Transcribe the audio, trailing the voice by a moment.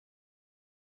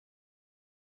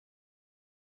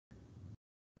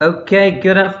Okay,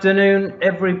 good afternoon,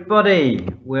 everybody.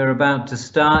 We're about to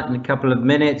start in a couple of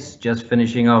minutes, just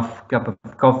finishing off a cup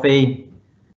of coffee,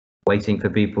 waiting for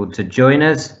people to join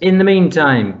us. In the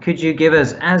meantime, could you give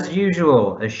us, as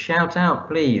usual, a shout out,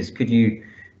 please? Could you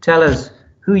tell us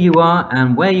who you are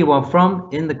and where you are from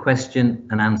in the question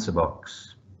and answer box?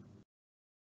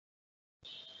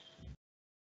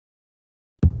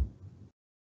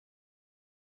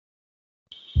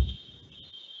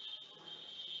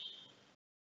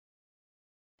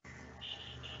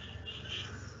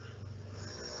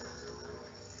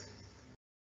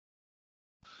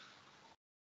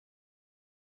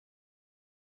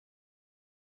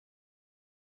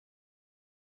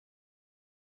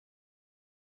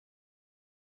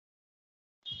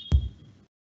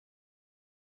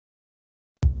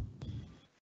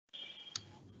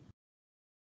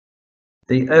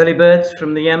 The early birds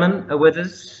from the Yemen are with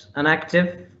us and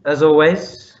active, as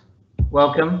always.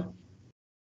 Welcome.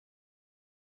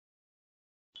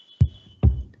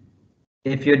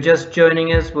 If you're just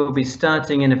joining us, we'll be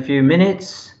starting in a few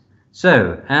minutes.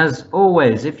 So, as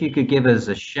always, if you could give us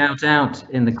a shout out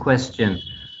in the question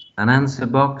and answer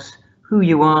box, who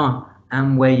you are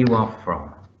and where you are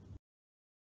from.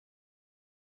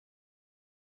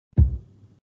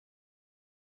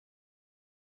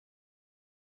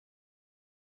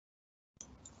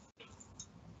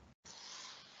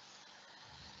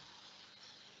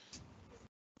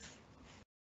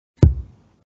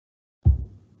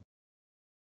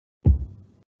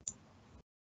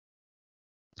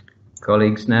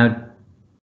 Colleagues now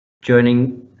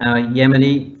joining our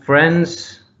Yemeni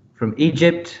friends from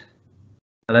Egypt.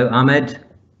 Hello, Ahmed.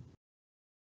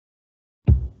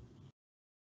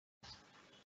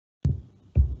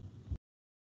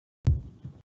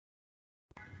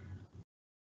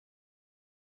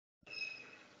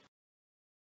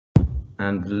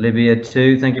 And Libya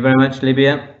too. Thank you very much,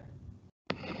 Libya.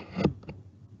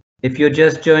 If you're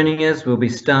just joining us, we'll be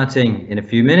starting in a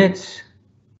few minutes.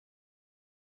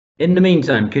 In the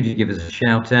meantime, could you give us a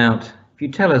shout out? If you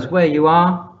tell us where you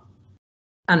are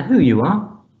and who you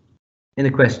are in the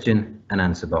question and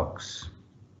answer box.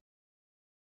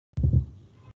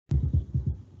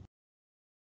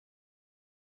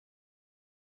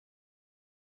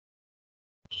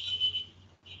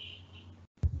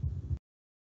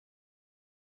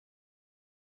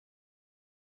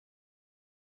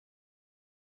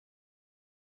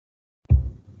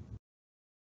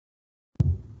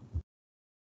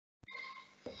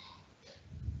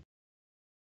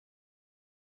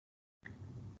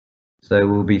 So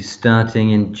we'll be starting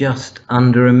in just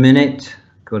under a minute,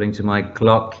 according to my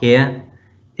clock here.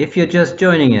 If you're just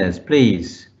joining us,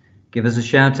 please give us a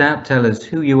shout out, tell us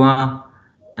who you are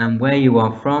and where you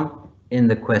are from in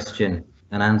the question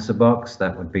and answer box.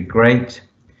 That would be great.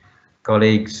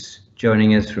 Colleagues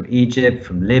joining us from Egypt,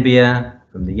 from Libya,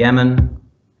 from the Yemen,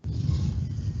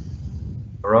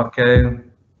 Morocco,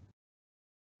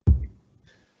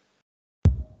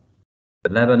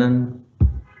 Lebanon,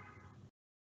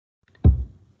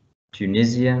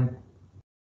 Tunisia,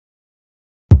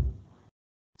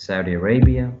 Saudi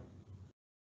Arabia,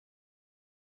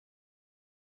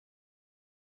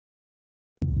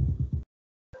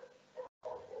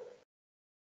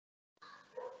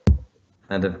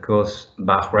 and of course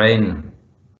Bahrain.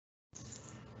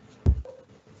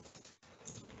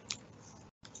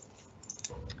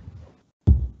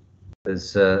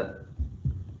 There's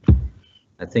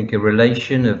I think a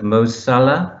relation of Mo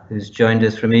Salah who's joined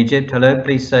us from Egypt. Hello,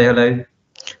 please say hello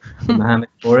to Mohammed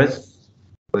for us.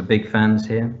 We're big fans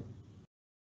here.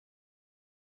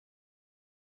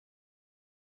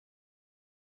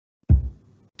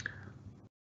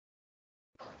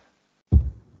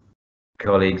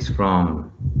 Colleagues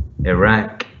from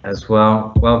Iraq as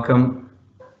well, welcome.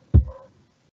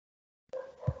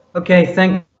 Okay,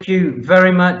 thank you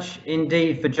very much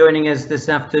indeed for joining us this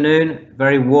afternoon.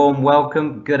 Very warm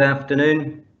welcome, good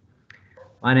afternoon.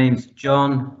 My name's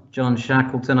John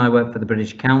Shackleton. I work for the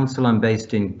British Council. I'm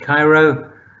based in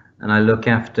Cairo and I look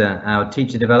after our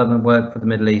teacher development work for the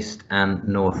Middle East and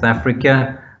North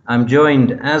Africa. I'm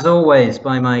joined as always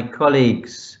by my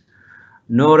colleagues,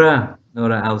 Noura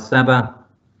Al-Saba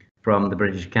from the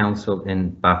British Council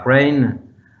in Bahrain,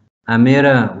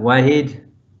 Amira Wahid,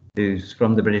 who's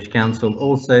from the British Council,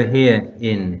 also here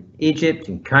in Egypt,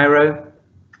 in Cairo.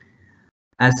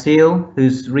 Asil,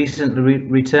 who's recently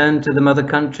returned to the mother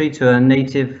country, to her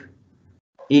native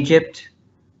Egypt.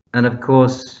 And of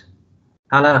course,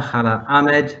 Hala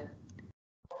Ahmed,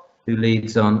 who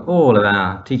leads on all of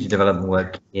our teacher development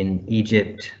work in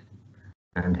Egypt,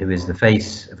 and who is the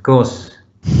face, of course,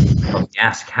 of the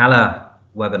AskHala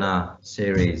webinar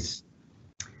series.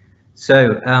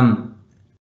 So,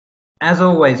 as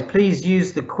always, please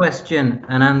use the question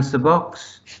and answer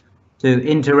box to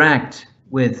interact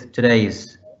with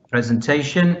today's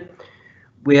presentation.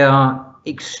 We are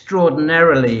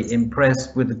extraordinarily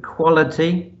impressed with the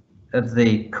quality of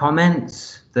the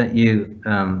comments that you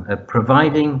are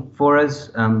providing for us.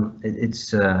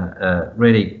 It's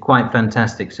really quite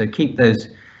fantastic. So keep those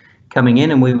coming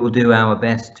in and we will do our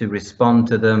best to respond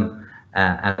to them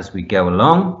as we go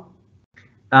along.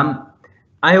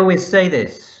 I always say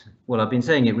this, well, I've been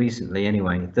saying it recently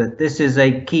anyway, that this is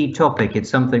a key topic. It's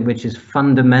something which is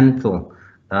fundamental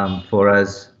for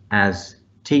us as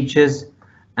teachers,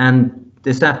 and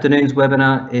this afternoon's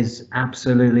webinar is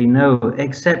absolutely no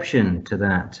exception to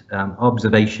that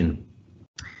observation.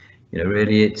 You know,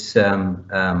 really, it's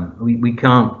we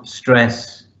can't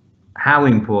stress how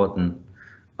important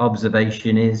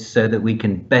observation is so that we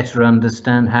can better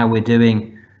understand how we're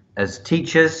doing as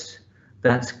teachers.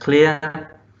 That's clear.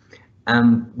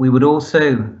 We would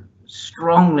also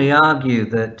strongly argue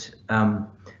that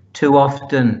too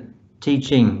often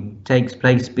teaching takes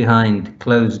place behind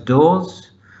closed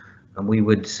doors, and we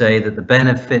would say that the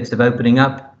benefits of opening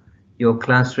up your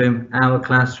classroom, our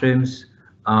classrooms,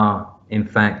 are in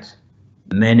fact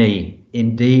many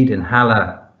indeed, and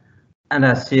Hala and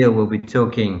Asil will be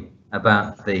talking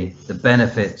about the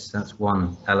benefits. That's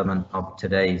one element of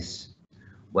today's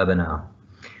webinar.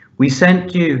 We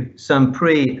sent you some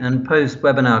pre and post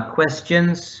webinar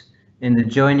questions in the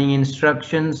joining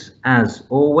instructions as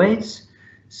always.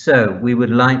 So we would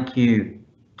like you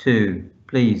to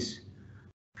please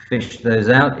fish those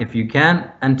out if you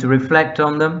can and to reflect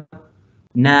on them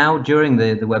now during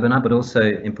the webinar, but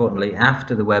also importantly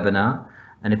after the webinar.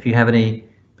 And if you have any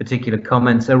particular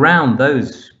comments around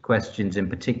those questions in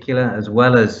particular, as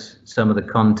well as some of the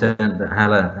content that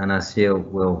Hala and Asil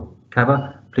will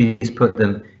cover, please put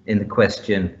them in the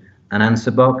question and answer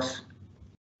box.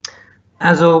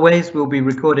 As always, we'll be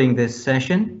recording this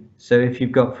session, so if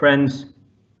you've got friends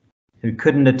who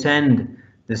couldn't attend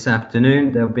this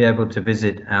afternoon, they'll be able to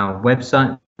visit our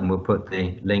website, and we'll put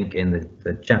the link in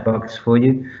the chat box for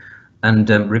you, and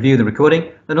review the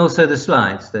recording and also the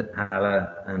slides that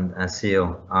Hala and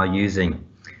Asil are using.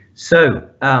 So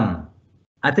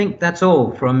I think that's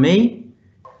all from me,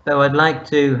 so I'd like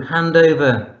to hand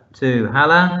over to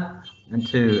Hala and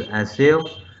to Asil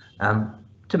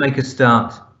to make a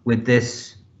start with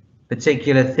this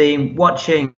particular theme,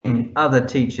 watching other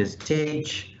teachers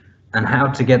teach and how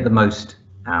to get the most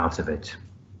out of it.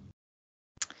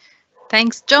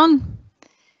 Thanks, John.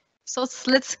 So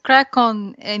let's crack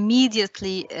on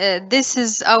immediately. This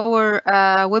is our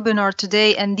webinar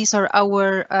today, and these are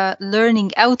our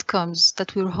learning outcomes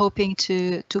that we're hoping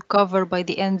to cover by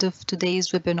the end of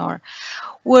today's webinar.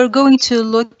 We're going to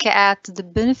look at the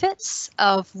benefits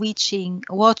of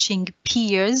watching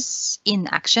peers in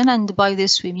action, and by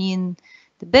this we mean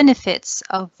the benefits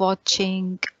of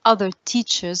watching other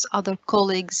teachers, other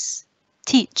colleagues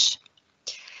teach.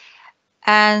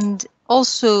 And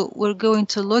also, we're going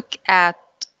to look at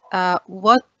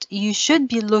what you should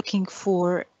be looking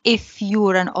for if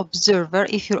you're an observer,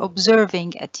 if you're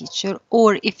observing a teacher,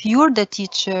 or if you're the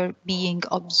teacher being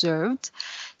observed.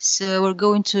 So we're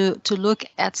going to look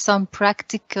at some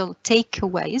practical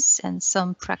takeaways and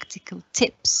some practical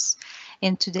tips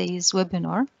in today's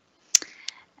webinar.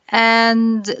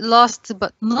 And last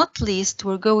but not least,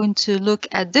 we're going to look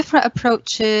at different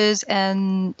approaches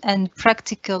and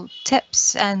practical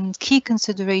tips and key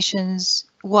considerations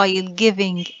while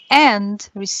giving and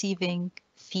receiving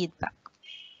feedback.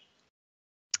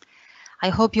 I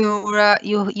hope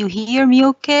you hear me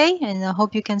okay, and I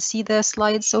hope you can see the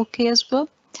slides okay as well.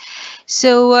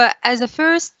 So as a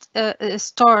first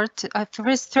first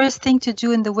thing to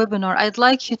do in the webinar, I'd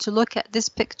like you to look at this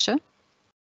picture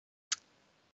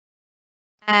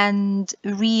and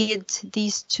read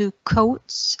these two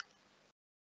quotes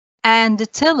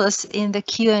and tell us in the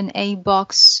Q&A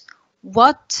box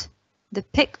what the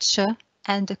picture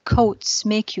and the quotes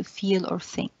make you feel or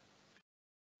think.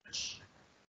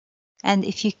 And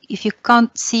if you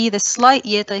can't see the slide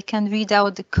yet, I can read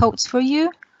out the quotes for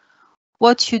you.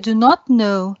 What you do not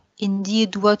know,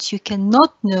 indeed what you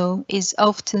cannot know, is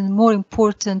often more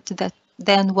important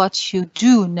than what you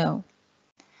do know.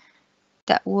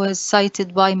 That was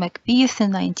cited by Macbeth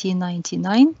in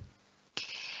 1999.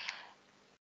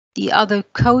 The other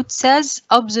quote says,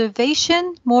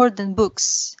 observation more than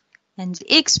books and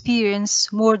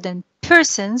experience more than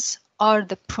persons are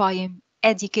the prime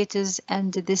educators,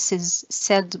 and this is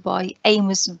said by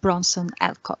Amos Bronson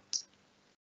Alcott.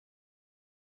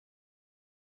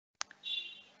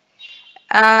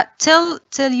 Till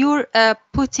you're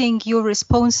putting your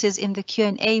responses in the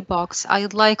Q&A box,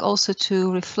 I'd like also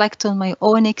to reflect on my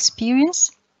own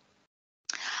experience.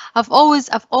 I've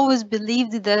always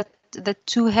believed that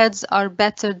two heads are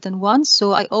better than one.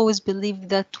 So I always believe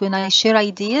that when I share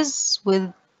ideas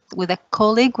with a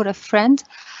colleague or a friend,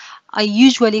 I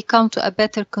usually come to a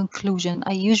better conclusion.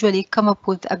 I usually come up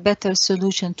with a better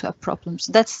solution to a problem.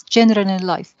 So that's general in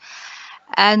life.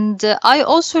 And I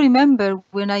also remember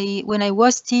when I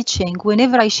was teaching,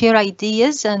 whenever I share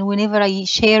ideas and whenever I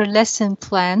share lesson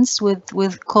plans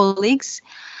with colleagues,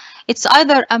 it's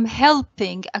either I'm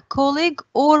helping a colleague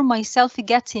or myself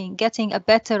getting a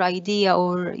better idea,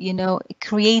 or a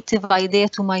creative idea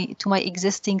to my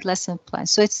existing lesson plan.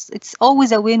 So it's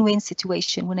always a win-win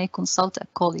situation when I consult a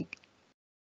colleague.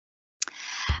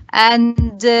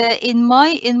 And in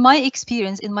my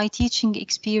experience, in my teaching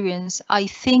experience, I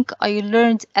think I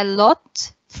learned a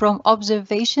lot from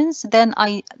observations than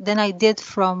I did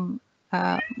from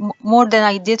more than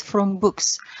I did from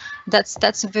books.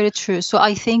 That's very true. So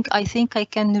I think I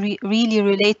can really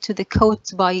relate to the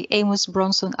quote by Amos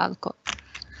Bronson Alcott.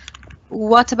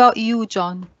 What about you,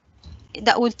 John?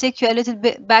 That will take you a little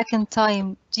bit back in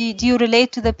time. Do you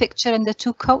relate to the picture and the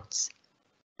two quotes?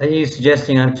 Are you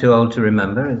suggesting I'm too old to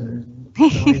remember?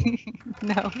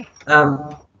 No.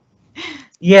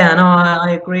 Yeah, no,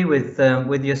 I agree with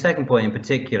your second point in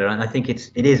particular. I think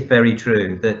it is very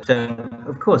true that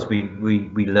of course we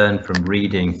learn from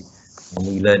reading, and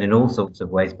we learn in all sorts of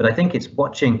ways. But I think it's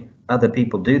watching other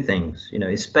people do things,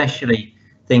 especially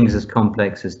things as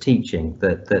complex as teaching.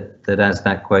 That as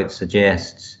that quote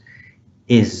suggests,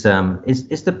 is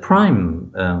the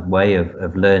prime way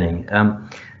of learning.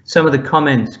 Some of the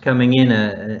comments coming in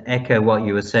echo what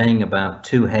you were saying about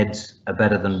two heads are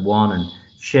better than one, and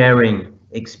sharing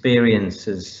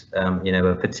experiences,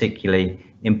 are particularly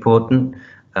important.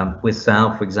 With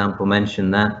Sal, for example,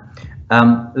 mentioned that.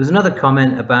 There was another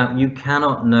comment about you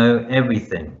cannot know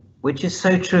everything, which is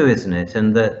so true, isn't it?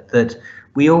 And that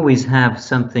we always have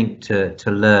something to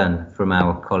learn from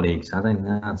our colleagues. I think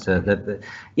that's a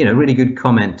really good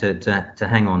comment to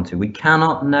hang on to. We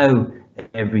cannot know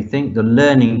everything. The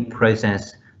learning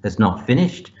process has not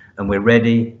finished, and we're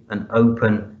ready and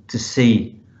open to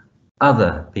see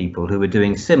other people who are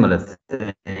doing similar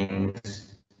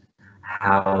things,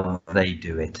 how they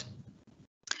do it.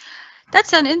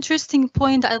 That's an interesting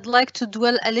point I'd like to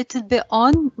dwell a little bit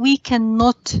on. We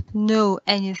cannot know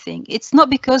anything. It's not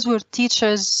because we're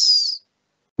teachers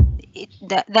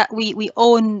that we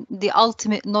own the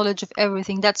ultimate knowledge of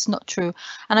everything. That's not true.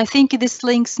 And I think this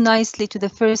links nicely to the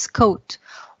first quote.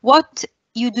 What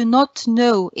you do not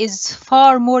know is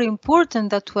far more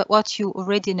important than what you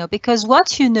already know, because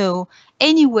what you know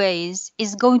anyways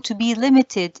is going to be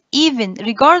limited, even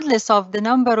regardless of the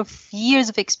number of years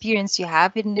of experience you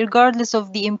have, and regardless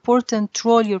of the important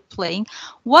role you're playing.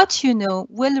 What you know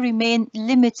will remain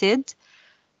limited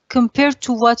compared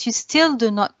to what you still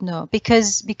do not know,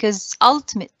 because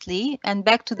ultimately, and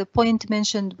back to the point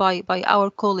mentioned by our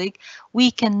colleague,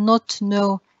 we cannot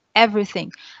know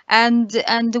everything. And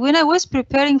when I was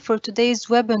preparing for today's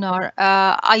webinar,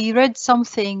 I read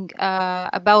something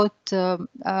about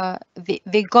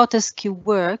Vygotsky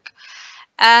work,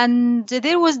 and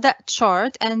there was that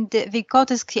chart, and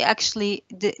Vygotsky actually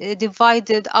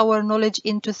divided our knowledge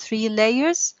into 3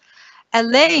 layers. A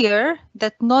layer,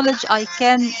 that knowledge I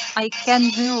can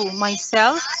do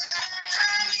myself.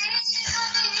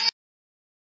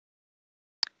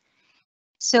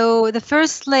 So the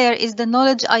first layer is the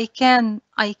knowledge I can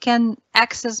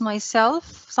access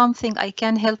myself, something I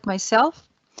can help myself.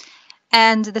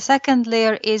 And the second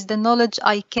layer is the knowledge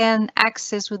I can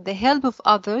access with the help of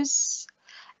others.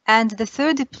 And the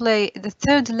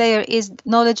third layer is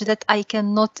knowledge that I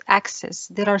cannot access.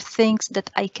 There are things that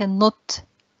I cannot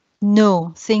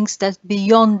know, things that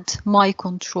beyond my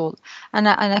control. And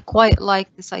I quite like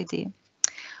this idea.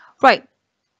 Right.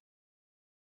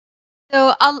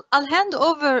 So I'll hand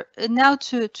over now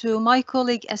to my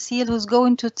colleague Asil, who's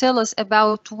going to tell us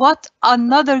about what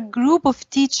another group of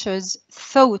teachers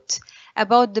thought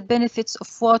about the benefits of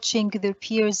watching their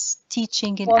peers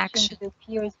teaching in action.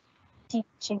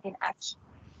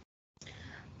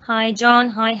 Hi, John.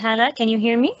 Hi, Hala. Can you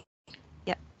hear me?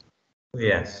 Yeah.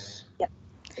 Yes.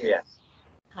 Yeah.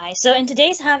 Hi. So in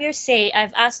today's Have Your Say,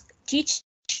 I've asked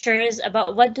teachers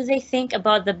about what do they think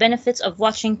about the benefits of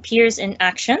watching peers in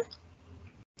action.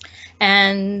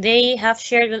 And they have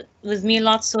shared with me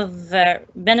lots of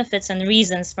benefits and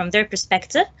reasons from their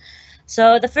perspective.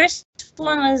 So the first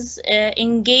one was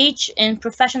engage in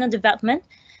professional development.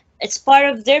 It's part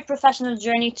of their professional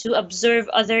journey to observe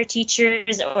other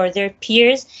teachers or their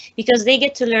peers because they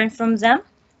get to learn from them,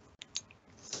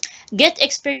 get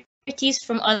expertise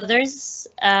from others,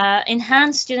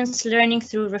 enhance students' learning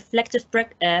through reflective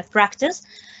practice.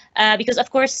 Because of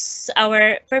course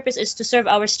our purpose is to serve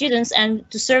our students and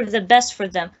to serve the best for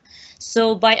them.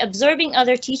 So by observing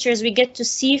other teachers, we get to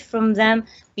see from them,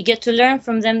 we get to learn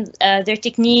from them their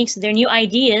techniques, their new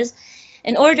ideas,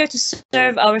 in order to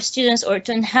serve our students or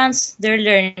to enhance their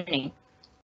learning.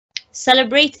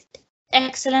 Celebrate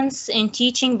excellence in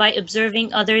teaching by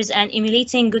observing others and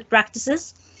emulating good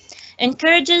practices.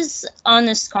 Encourages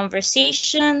honest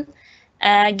conversation,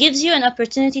 gives you an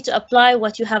opportunity to apply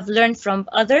what you have learned from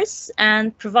others,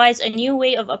 and provides a new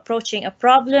way of approaching a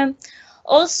problem.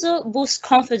 Also boosts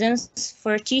confidence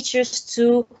for teachers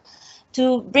to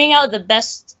bring out the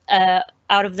best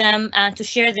out of them and to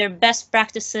share their best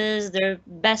practices, their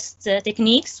best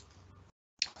techniques.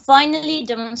 Finally,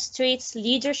 demonstrates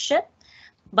leadership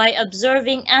by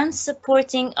observing and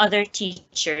supporting other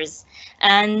teachers.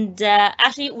 And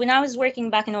actually, when I was working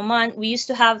back in Oman, we used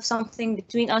to have something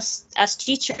between us as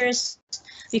teachers.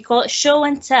 We call it show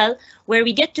and tell, where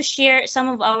we get to share some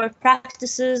of our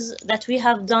practices that we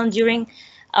have done during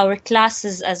our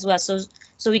classes as well.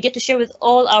 So we get to share with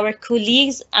all our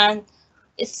colleagues, and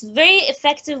it's a very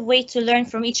effective way to learn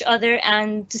from each other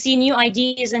and to see new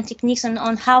ideas and techniques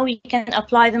on how we can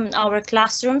apply them in our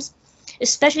classrooms,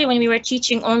 especially when we were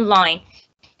teaching online,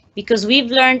 because we've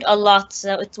learned a lot.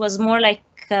 So it was more like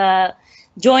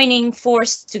joining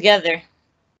force together.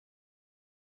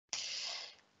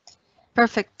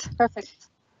 Perfect.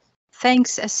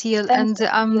 Thanks, Asil. And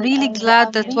I'm really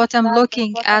glad that what I'm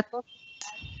looking at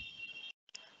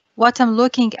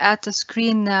the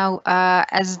screen now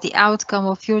as the outcome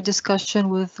of your discussion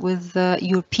with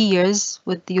your peers,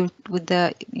 with your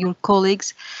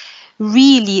colleagues,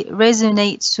 really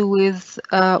resonates with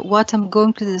what I'm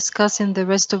going to discuss in the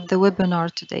rest of the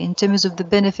webinar today in terms of the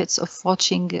benefits of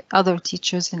watching other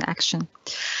teachers in action.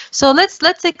 So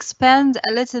let's expand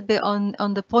a little bit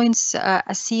on the points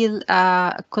Asil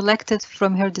collected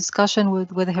from her discussion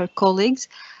with her colleagues.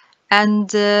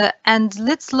 And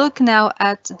let's look now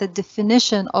at the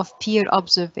definition of peer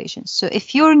observation. So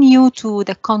if you're new to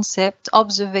the concept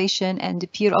observation and the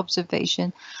peer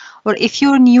observation, or if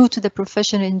you're new to the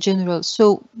profession in general,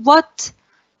 so what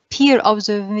peer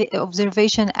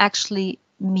observation actually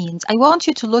means? I want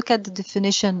you to look at the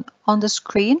definition on the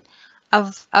screen.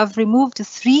 I've removed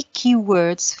 3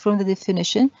 keywords from the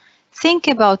definition. Think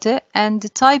about it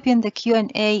and type in the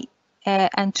Q&A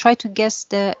and try to guess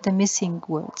the missing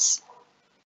words.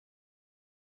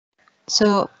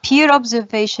 So peer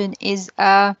observation is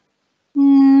a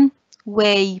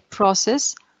way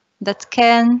process that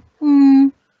can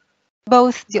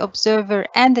both the observer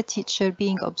and the teacher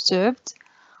being observed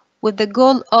with the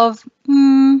goal of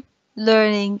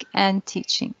learning and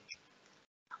teaching.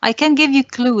 I can give you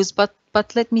clues, but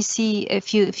let me see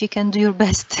if you can do your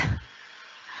best.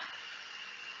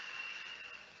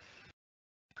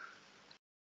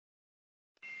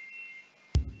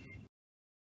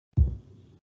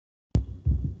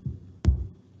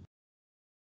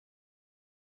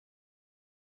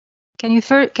 Can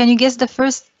you guess the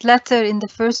first letter in the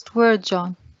first word,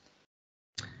 John?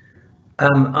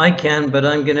 I can, but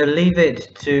I'm going to leave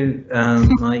it to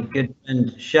my good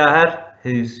friend Shahar,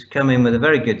 who's come in with a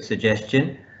very good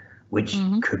suggestion, which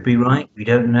could be right, we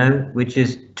don't know, which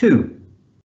is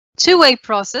two-way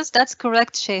process. That's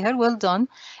correct, Shahar. Well done.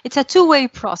 It's a two-way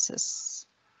process.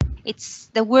 It's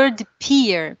the word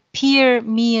peer. Peer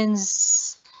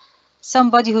means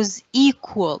somebody who's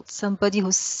equal, somebody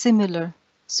who's similar.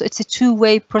 So it's a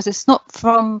two-way process, not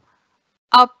from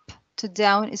up to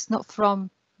down. It's not from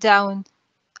down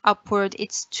upward.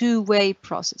 It's two-way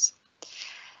process.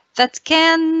 That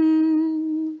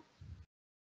can.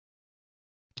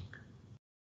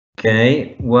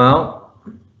 Okay, well,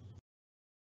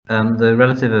 the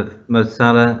relative of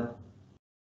Hala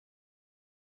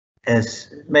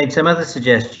has made some other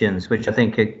suggestions, which I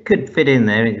think could fit in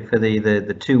there for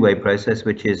the two-way process,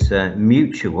 which is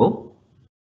mutual.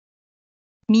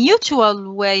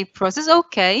 Mutual way process,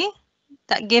 okay.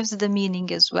 That gives the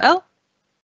meaning as well.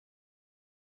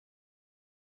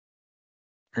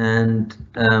 And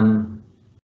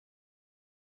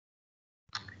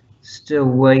still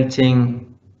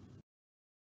waiting.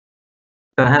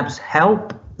 Perhaps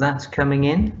help, that's coming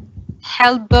in.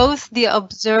 Help both the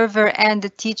observer and the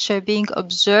teacher being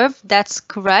observed, that's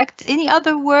correct. Any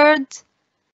other word?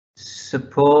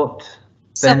 Support,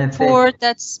 benefit. Support,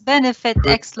 that's benefit,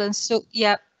 excellent. So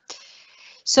yeah,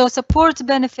 So support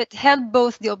benefit help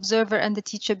both the observer and the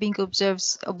teacher being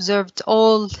observed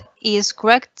all is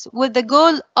correct with the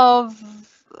goal of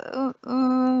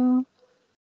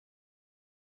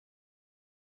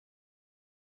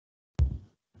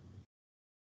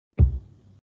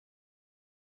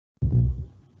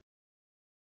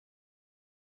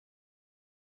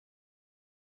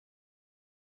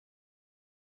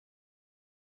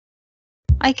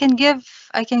I can give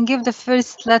the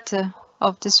first letter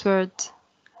of this word.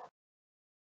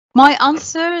 My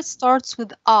answer starts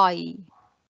with I.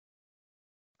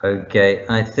 Okay,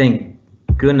 I think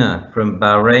Gunnar from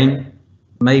Bahrain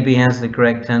maybe has the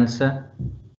correct answer.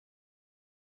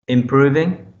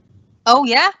 Improving? Oh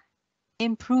yeah,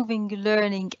 improving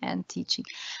learning and teaching,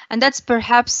 and that's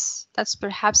perhaps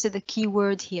the key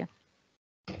word here.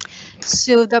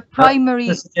 So the primary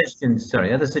other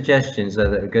suggestions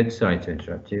that are good. Sorry to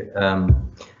interrupt you.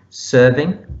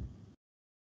 Serving.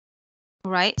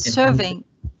 Right, serving,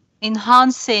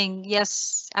 enhancing.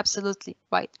 Yes, absolutely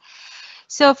right.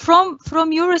 So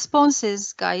from your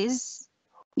responses, guys,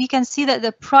 you can see that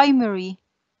the primary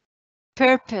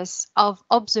purpose of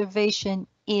observation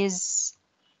is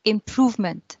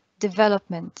improvement,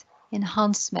 development,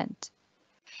 enhancement.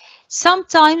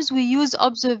 Sometimes we use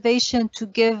observation to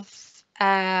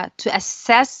to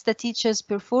assess the teacher's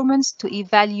performance, to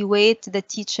evaluate the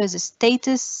teacher's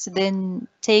status, then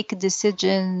take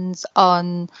decisions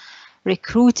on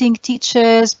recruiting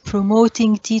teachers,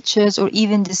 promoting teachers, or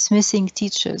even dismissing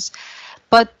teachers.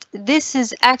 But this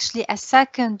is actually a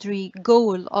secondary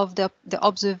goal of the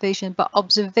observation. But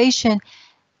observation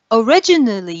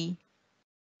originally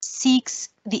seeks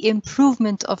the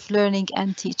improvement of learning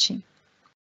and teaching.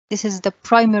 This is the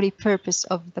primary purpose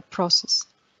of the process.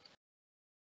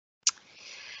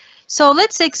 So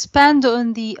let's expand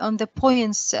on the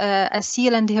points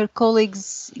Asil and her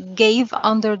colleagues gave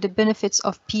under the benefits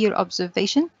of peer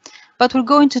observation. But we're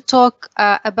going to talk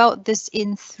about this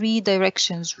in 3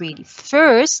 directions, really.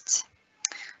 First,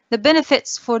 the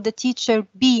benefits for the teacher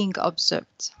being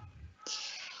observed.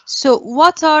 So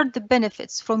what are the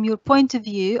benefits from your point of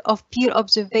view of peer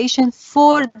observation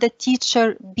for the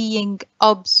teacher being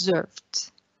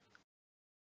observed?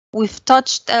 We've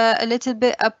touched a little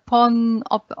bit upon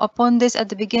this at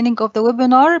the beginning of the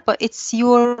webinar, but it's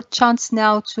your chance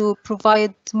now to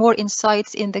provide more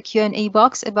insights in the Q&A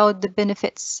box about the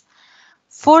benefits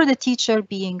for the teacher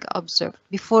being observed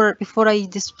before I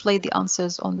display the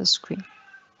answers on the screen.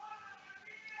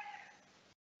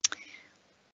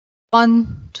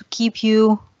 One to keep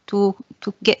you to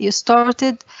get you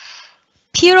started.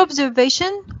 Peer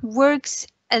observation works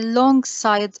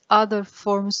alongside other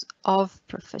forms of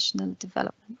professional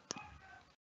development.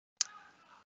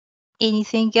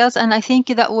 Anything else? And I think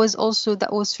that was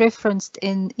referenced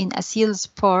in Asil's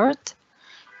part.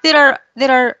 There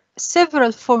are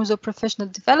several forms of professional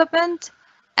development,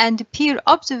 and peer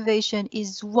observation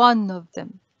is one of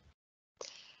them.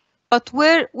 But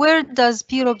where does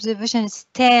peer observation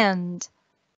stand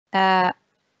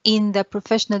in the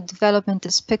professional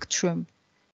development spectrum?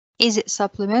 Is it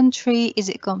supplementary? Is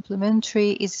it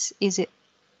complementary? Is it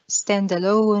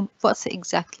standalone? What's it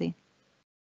exactly?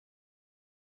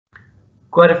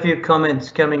 Quite a few comments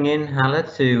coming in, Hala,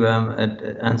 to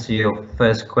answer your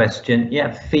first question.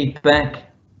 Yeah,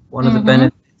 feedback, one of the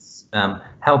benefits,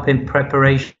 help in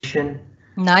preparation.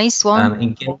 Nice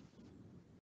one.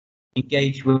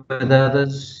 Engage with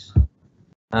others.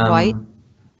 Right.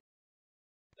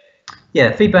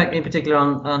 Yeah, feedback in particular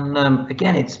on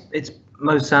again, it's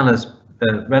Mo Salah's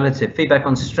relative feedback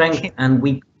on strength and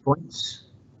weak points.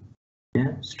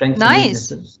 Yeah, strengths and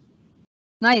weaknesses.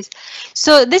 Nice.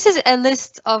 So this is a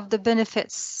list of the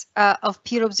benefits of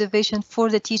peer observation for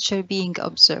the teacher being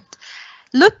observed.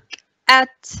 Look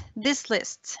at this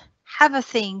list, have a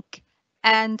think,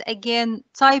 and again,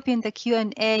 type in the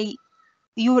Q&A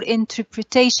your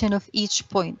interpretation of each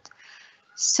point.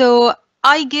 So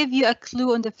I gave you a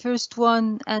clue on the first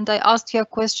one, and I asked you a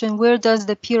question, where does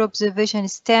the peer observation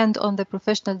stand on the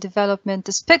professional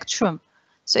development spectrum?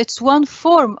 So it's one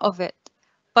form of it.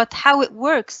 But how it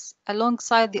works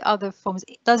alongside the other forms,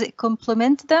 does it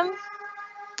complement them?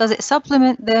 Does it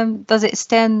supplement them? Does it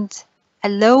stand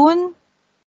alone?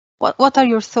 What are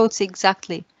your thoughts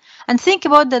exactly? And think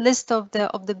about the list of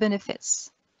the benefits.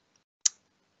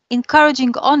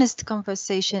 Encouraging honest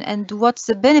conversation, and what's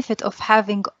the benefit of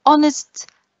having honest,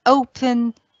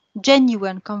 open,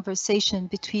 genuine conversation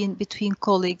between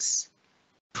colleagues?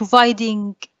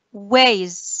 Providing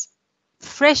ways,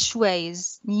 fresh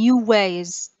ways, new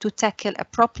ways to tackle a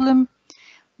problem,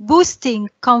 boosting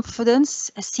confidence.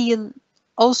 Asil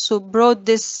also brought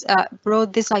this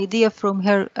idea from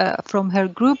her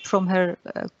group, from her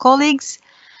colleagues.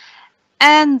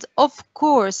 And of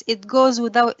course, it goes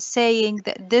without saying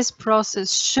that this process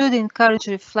should encourage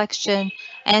reflection,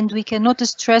 and we cannot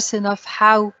stress enough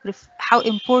how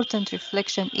important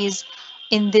reflection is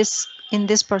in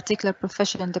this particular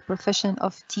profession, the profession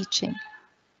of teaching.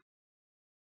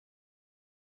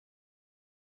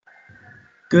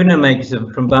 Guna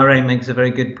from Bahrain makes a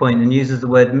very good point and uses the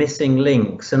word missing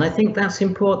links, and I think that's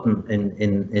important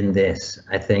in this.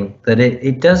 I think that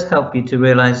it does help you to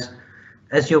realize,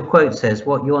 as your quote says,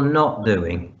 what you're not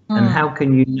doing, and how can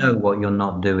you know what you're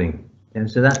not doing.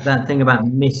 And so that thing about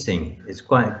missing is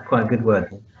quite a good word.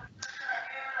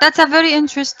 That's a very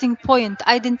interesting point,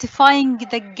 identifying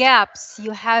the gaps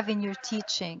you have in your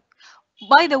teaching.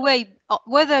 By the way,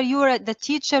 whether you're the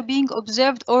teacher being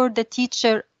observed or the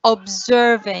teacher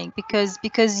observing,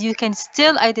 because you can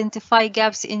still identify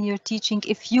gaps in your teaching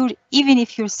even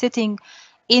if you're sitting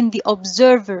in the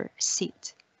observer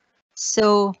seat.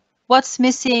 So what's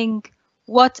missing,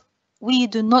 what we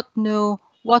do not know,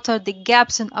 what are the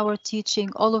gaps in our teaching,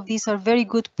 all of these are very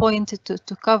good points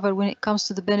to cover when it comes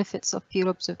to the benefits of peer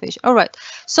observation. All right,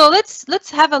 so let's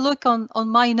have a look on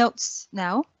my notes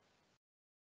now.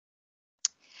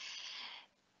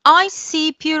 I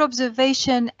see peer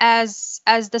observation as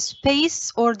the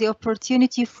space or the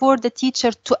opportunity for the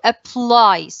teacher to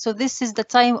apply. So this is the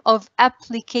time of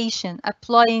application,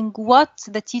 applying what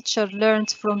the teacher learned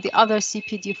from the other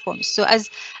CPD forms. So as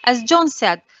John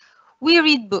said, we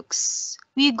read books,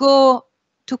 we go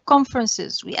to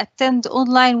conferences, we attend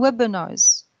online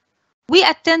webinars, we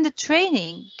attend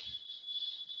training.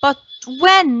 But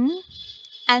when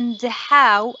and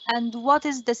how and what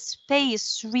is the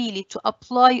space really to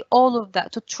apply all of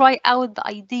that, to try out the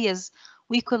ideas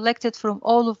we collected from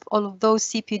all of those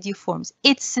CPD forms?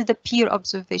 It's the peer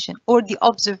observation or the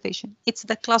observation. It's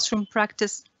the classroom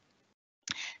practice,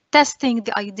 testing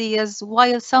the ideas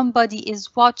while somebody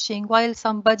is watching, while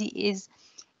somebody is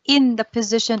in the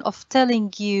position of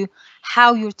telling you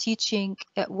how your teaching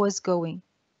was going.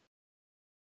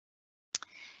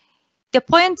 The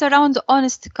point around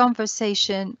honest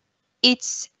conversation,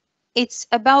 it's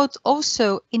about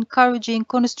also encouraging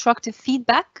constructive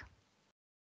feedback.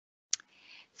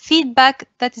 Feedback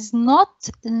that is not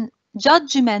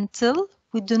judgmental.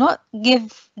 We do not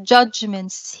give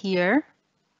judgments here,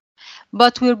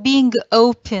 but we're being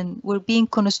open, we're being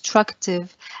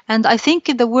constructive. And I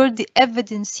think the word the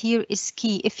evidence here is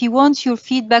key. If you want your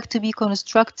feedback to be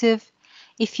constructive,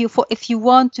 if you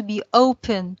want to be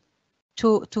open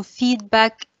to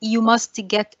feedback, you must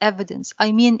get evidence.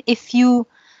 I mean,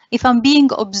 if I'm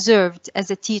being observed as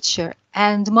a teacher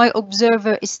and my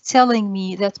observer is telling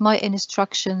me that my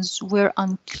instructions were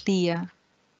unclear,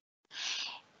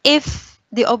 if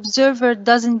the observer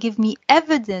doesn't give me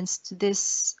evidence to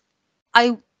this,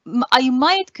 I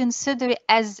might consider it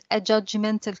as a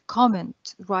judgmental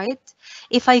comment, right?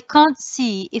 If I can't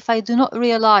see, if I do not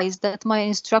realize that my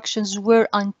instructions were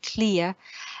unclear,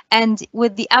 and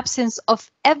with the absence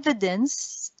of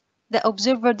evidence, the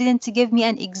observer didn't give me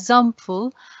an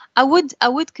example, I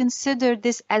would consider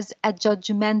this as a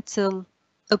judgmental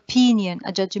opinion,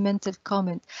 a judgmental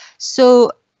comment.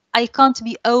 So I can't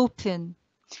be open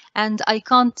and I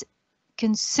can't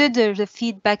consider the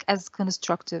feedback as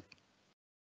constructive.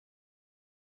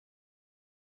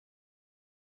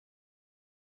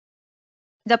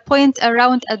 The point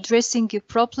around addressing your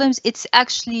problems, it's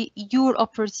actually your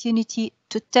opportunity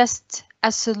to test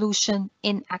a solution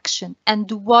in action and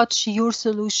watch your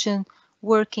solution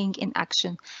working in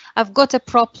action. I've got a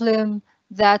problem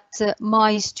that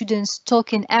my students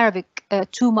talk in Arabic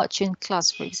too much in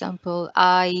class, for example.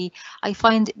 I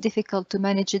find it difficult to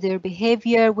manage their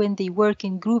behavior when they work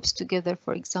in groups together,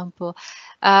 for example.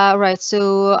 Right,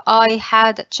 so I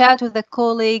had a chat with a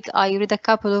colleague. I read a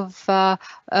couple of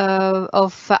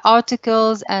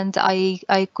articles and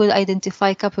I could identify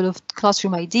a couple of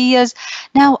classroom ideas.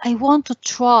 Now I want to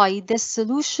try this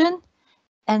solution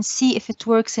and see if it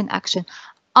works in action.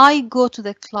 I go to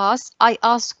the class, I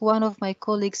ask one of my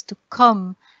colleagues to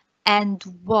come and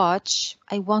watch.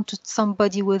 I wanted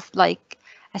somebody with like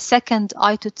a second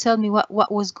eye to tell me what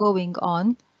was going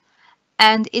on.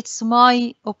 And it's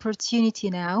my opportunity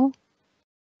now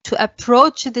to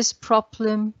approach this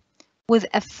problem with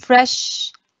a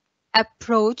fresh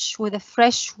approach, with a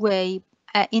fresh way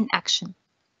in action.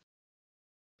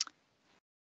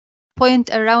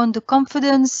 Point around the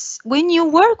confidence. When you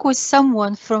work with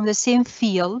someone from the same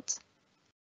field,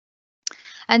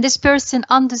 and this person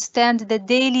understands the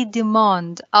daily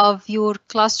demand of your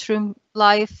classroom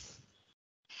life,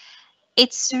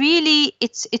 it's really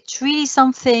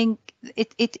something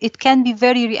it can be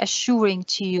very reassuring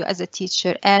to you as a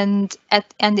teacher, and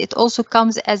it also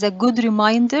comes as a good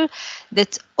reminder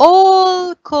that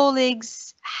all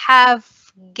colleagues have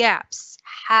gaps,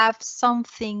 have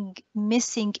something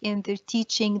missing in their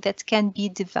teaching that can be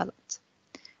developed,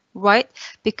 right?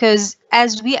 Because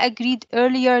as we agreed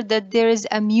earlier, that there is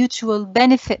a mutual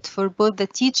benefit for both the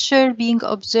teacher being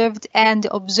observed and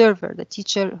the observer, the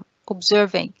teacher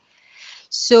observing.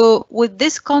 So with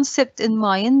this concept in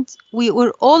mind, we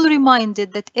were all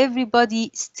reminded that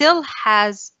everybody still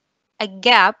has a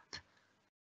gap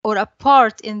or a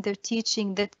part in their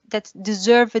teaching that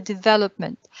deserve a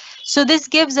development. So this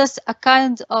gives us a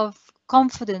kind of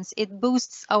confidence. It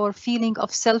boosts our feeling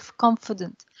of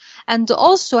self-confidence. And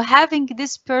also having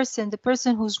this person, the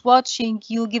person who's watching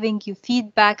you, giving you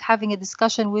feedback, having a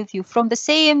discussion with you from the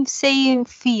same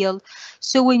field.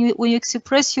 So when you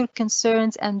express your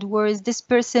concerns and worries, this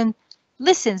person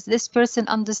listens, this person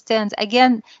understands.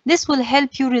 Again, this will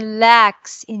help you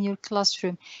relax in your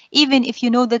classroom, even if you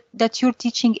know that your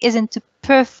teaching isn't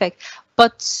perfect,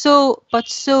 but so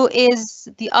is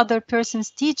the other person's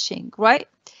teaching, right?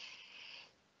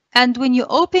 And when you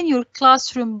open your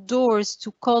classroom doors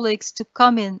to colleagues to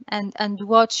come in and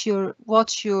watch your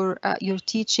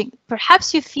teaching,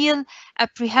 perhaps you feel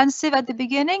apprehensive at the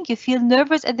beginning, you feel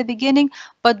nervous at the beginning,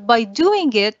 but by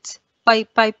doing it,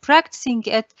 by practicing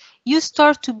it, you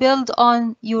start to build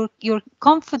on your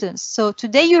confidence. So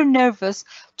today you're nervous,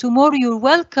 tomorrow you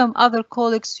welcome other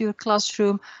colleagues to your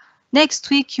classroom, next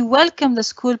week you welcome the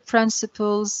school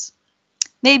principals.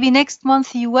 Maybe next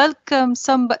month you welcome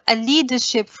a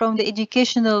leadership from the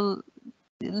educational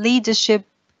leadership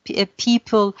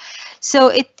people. So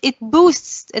it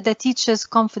boosts the teacher's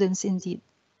confidence indeed.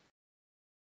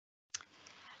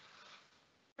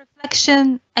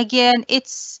 Reflection, again,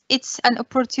 it's an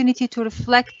opportunity to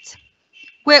reflect.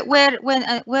 When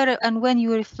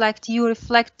you reflect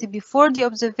before the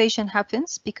observation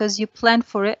happens because you plan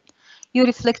for it. You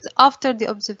reflect after the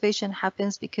observation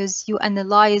happens because you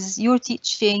analyze your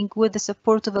teaching with the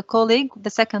support of a colleague, the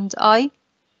second eye.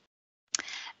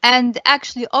 And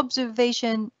actually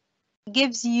observation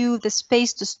gives you the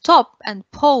space to stop and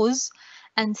pause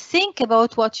and think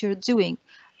about what you're doing,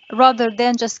 rather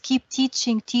than just keep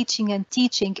teaching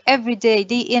every day,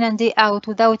 day in and day out,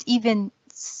 without even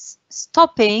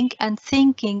stopping and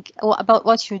thinking about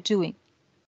what you're doing.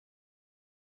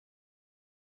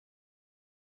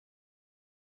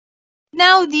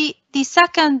 Now the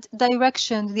second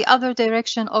direction, the other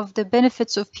direction of the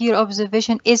benefits of peer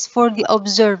observation is for the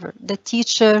observer, the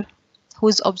teacher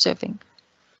who's observing.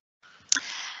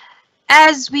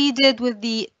 As we did with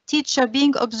the teacher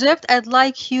being observed, I'd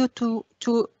like you to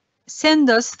send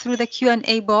us through the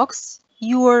Q&A box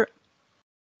your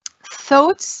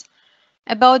thoughts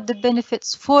about the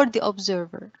benefits for the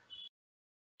observer.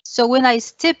 So when I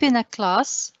step in a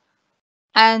class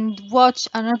and watch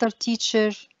another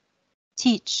teacher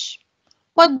teach,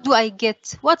 what do I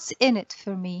get? What's in it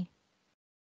for me?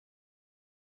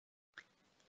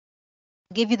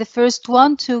 I'll give you the first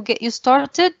one to get you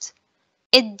started.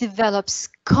 It develops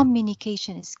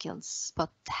communication skills,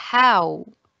 but how?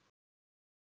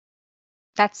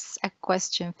 That's a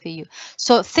question for you.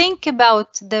 So think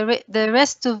about the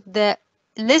rest of the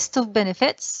list of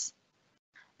benefits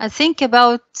and think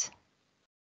about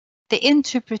the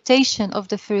interpretation of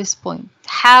the first point,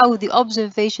 how the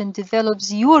observation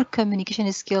develops your communication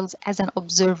skills as an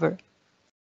observer.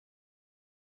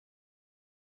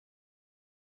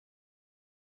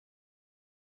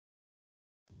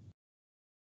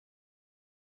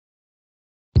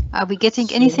 Are we getting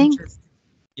anything?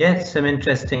 Yes, some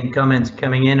interesting comments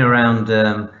coming in around,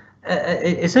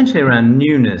 essentially around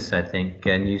newness, I think,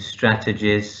 new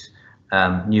strategies,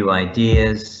 new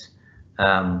ideas,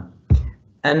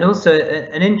 and also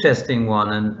an interesting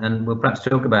one, and we'll perhaps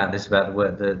talk about this, about the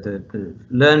word, the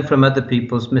learn from other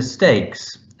people's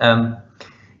mistakes.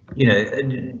 You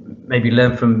know, maybe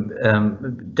learn from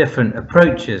different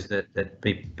approaches that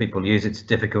people use. It's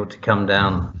difficult to come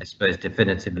down, I suppose,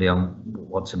 definitively on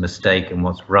what's a mistake and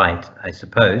what's right, I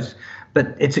suppose.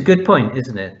 But it's a good point,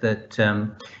 isn't it, that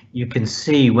you can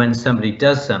see when somebody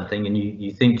does something and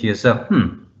you think to yourself,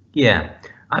 yeah,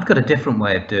 I've got a different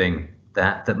way of doing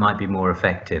that might be more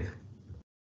effective.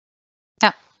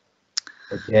 Yeah.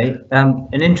 Okay. An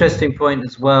interesting point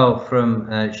as well from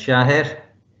Shahir,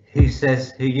 who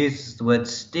uses the word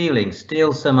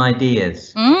steal some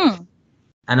ideas.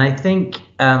 And I think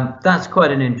that's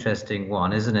quite an interesting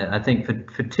one, isn't it? I think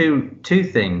for two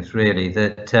things really,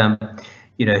 that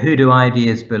you know, who do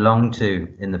ideas belong to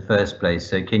in the first place?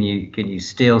 So can you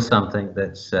steal something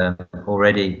that's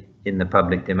already in the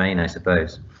public domain, I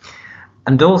suppose?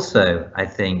 And also, I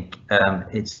think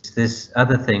it's this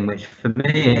other thing which, for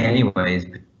me anyway, is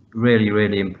really,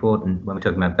 really important when we're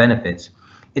talking about benefits.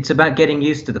 It's about getting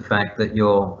used to the fact that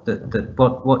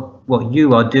what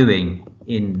you are doing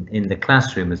in the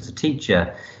classroom as a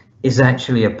teacher is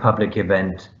actually a public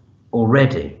event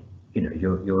already. You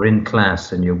know, you're in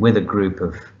class and you're with a group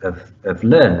of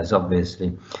learners,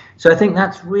 obviously. So I think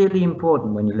that's really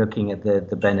important when you're looking at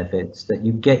the benefits, that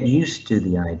you get used to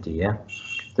the idea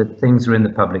that things are in the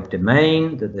public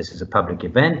domain, that this is a public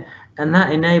event, and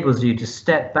that enables you to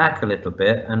step back a little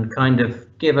bit and kind of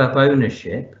give up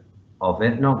ownership of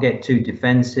it, not get too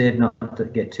defensive, not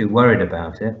get too worried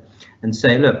about it, and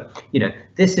say, look, you know,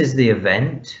 this is the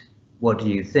event, what do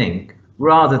you think?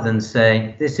 Rather than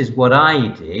say, this is what I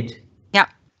did. Yeah.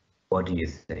 What do you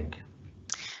think?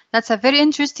 That's a very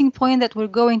interesting point that we're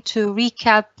going to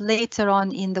recap later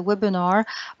on in the webinar.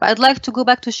 But I'd like to go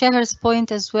back to Shahar's point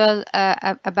as well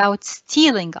about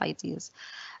stealing ideas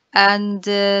and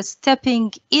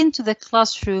stepping into the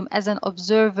classroom as an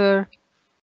observer,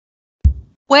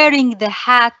 wearing the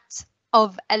hat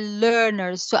of a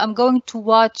learner. So I'm going to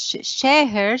watch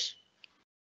Shahar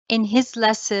in his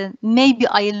lesson. Maybe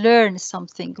I learn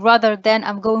something, rather than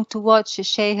I'm going to watch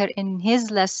Shahar in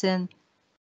his lesson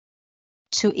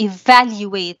to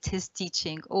evaluate his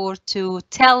teaching or to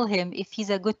tell him if he's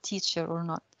a good teacher or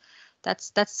not.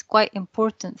 That's quite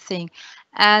important thing.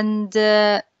 And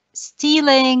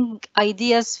stealing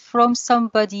ideas from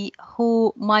somebody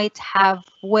who might have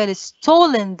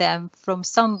stolen them from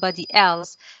somebody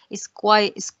else is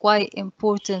quite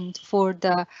important for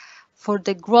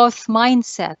the growth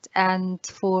mindset and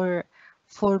for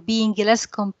being less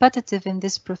competitive in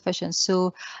this profession.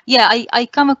 So yeah, I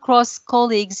come across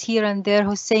colleagues here and there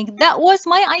who saying, that was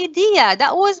my idea,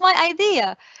 that was my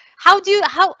idea. How dare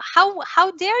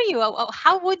you?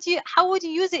 How would you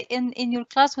use it in your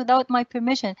class without my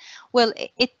permission? Well,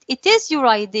 it is your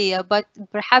idea, but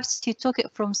perhaps you took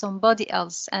it from somebody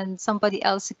else and somebody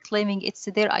else claiming it's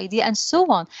their idea and so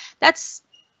on. That's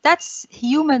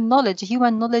human knowledge.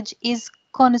 Human knowledge is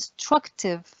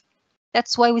constructive.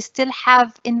 That's why we still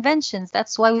have inventions.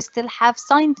 That's why we still have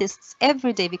scientists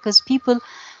every day, because people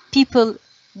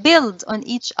build on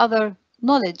each other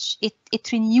knowledge.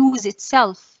 It renews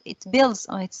itself. It builds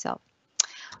on itself.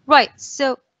 Right.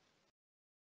 So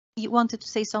you wanted to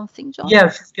say something, John? Yeah, I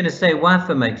was just going to say,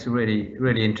 Wafa makes a really,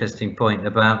 really interesting point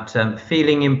about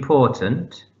feeling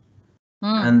important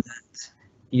and that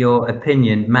your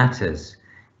opinion matters.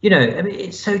 You know, I mean,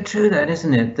 it's so true that,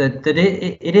 isn't it? That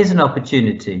it is an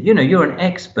opportunity. You know, you're an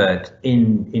expert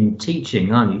in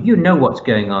teaching, aren't you? You know what's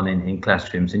going on in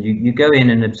classrooms, and you go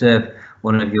in and observe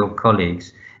one of your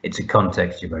colleagues. It's a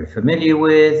context you're very familiar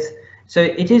with. So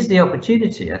it is the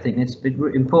opportunity. I think it's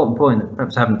an important point that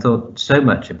perhaps I haven't thought so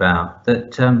much about,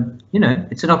 that, you know,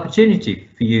 it's an opportunity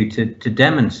for you to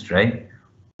demonstrate,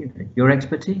 you know, your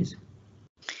expertise.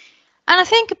 And I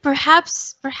think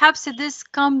perhaps this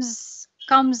comes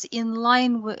in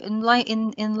line with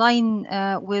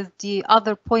the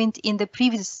other point in the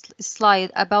previous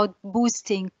slide about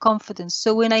boosting confidence.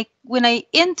 So when I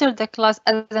entered the class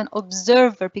as an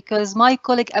observer, because my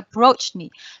colleague approached me,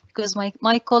 because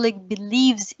my colleague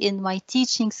believes in my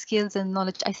teaching skills and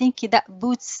knowledge, I think that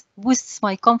boosts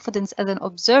my confidence as an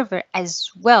observer as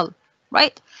well,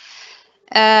 right?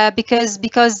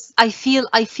 Because I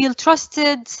feel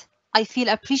trusted, I feel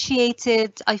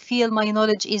appreciated, I feel my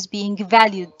knowledge is being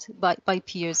valued by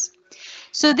peers.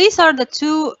 So these are the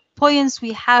 2 points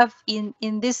we have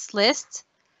in this list.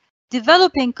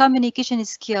 Developing communication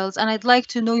skills, and I'd like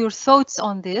to know your thoughts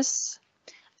on this,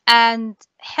 and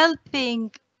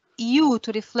helping you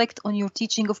to reflect on your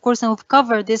teaching. Of course, and we've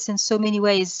covered this in so many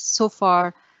ways so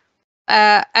far.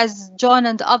 As John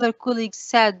and other colleagues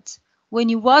said, when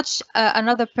you watch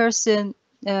another person,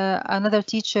 another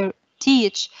teacher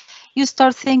teach, you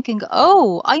start thinking,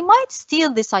 oh, I might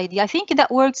steal this idea. I think that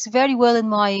works very well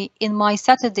in my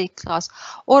Saturday class.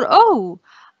 Or, oh,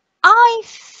 I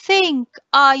think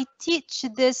I teach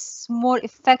this more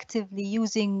effectively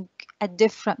using a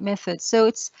different method.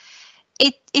 So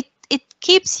it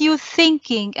keeps you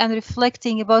thinking and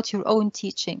reflecting about your own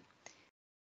teaching.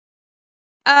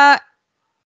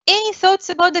 Any thoughts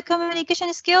about the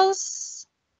communication skills?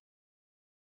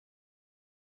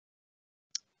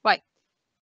 Right.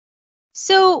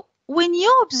 So when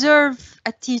you observe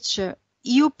a teacher,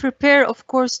 you prepare, of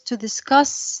course, to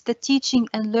discuss the teaching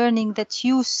and learning that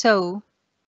you saw.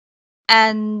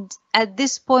 And at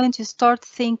this point, you start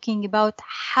thinking about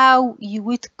how you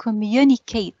would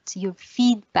communicate your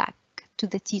feedback to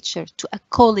the teacher, to a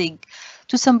colleague,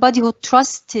 to somebody who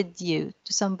trusted you,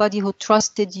 to somebody who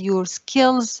trusted your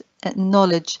skills and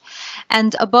knowledge,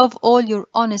 and above all, your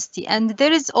honesty. And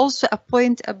there is also a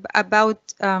point about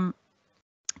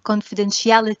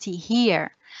confidentiality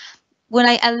here. When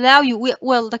I allow you,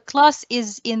 well, the class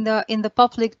is in the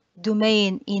public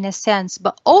domain in a sense,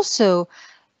 but also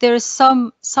there is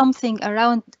something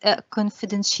around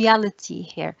confidentiality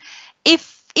here.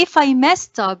 If I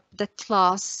messed up the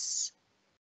class,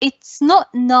 it's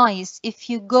not nice if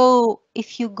you go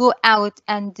out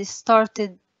and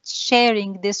started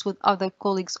sharing this with other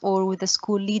colleagues or with the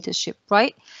school leadership,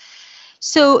 right?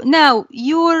 So now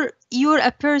you're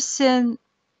a person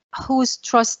who's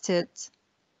trusted,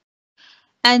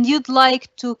 and you'd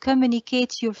like to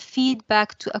communicate your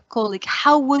feedback to a colleague.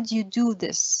 How would you do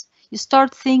this? You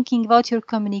start thinking about your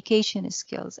communication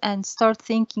skills and start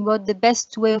thinking about the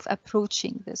best way of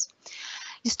approaching this.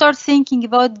 You start thinking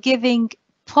about giving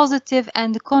positive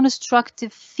and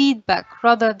constructive feedback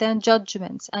rather than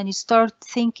judgments, and you start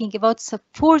thinking about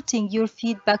supporting your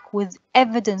feedback with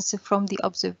evidence from the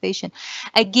observation.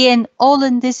 Again, all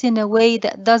in this in a way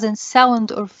that doesn't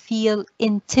sound or feel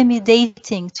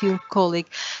intimidating to your colleague.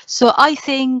 So I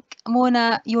think,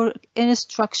 Mona, your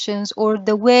instructions or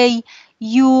the way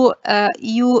you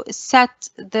set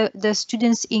the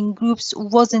students in groups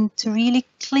wasn't really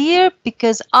clear,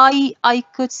 because I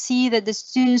could see that the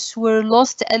students were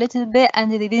lost a little bit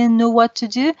and they didn't know what to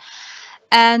do.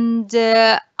 And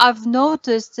I've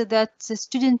noticed that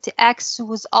student X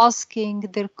was asking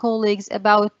their colleagues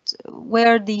about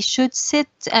where they should sit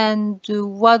and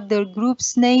what their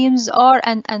groups names are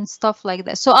and stuff like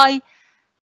that. So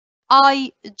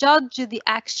I judge the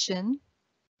action,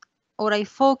 or I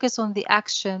focus on the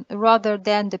action rather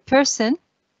than the person.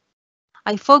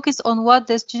 I focus on what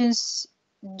the students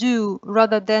do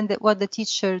rather than what the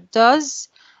teacher does,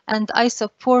 and I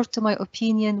support my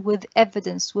opinion with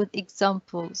evidence, with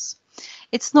examples.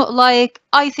 It's not like,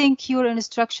 I think your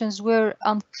instructions were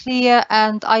unclear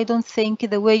and I don't think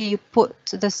the way you put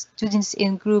the students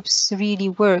in groups really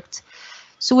worked.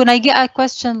 So when I get a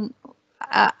question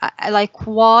like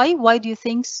why do you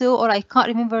think so, or I can't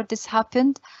remember this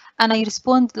happened, and I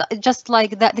respond just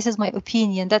like that, this is my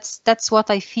opinion, that's what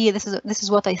I feel, this is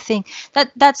what I think,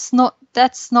 that's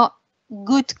not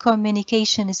good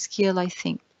communication skill, I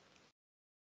think.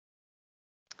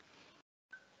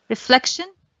 Reflection.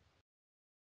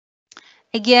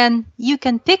 Again, you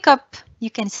can pick up, you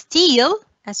can steal,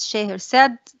 as Sheher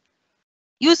said,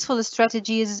 useful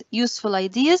strategies, useful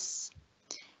ideas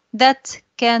that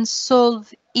can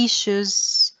solve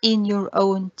issues in your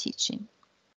own teaching.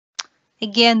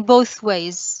 Again, both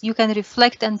ways. You can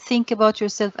reflect and think about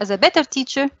yourself as a better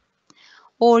teacher,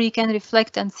 or you can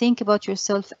reflect and think about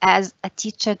yourself as a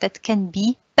teacher that can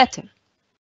be better.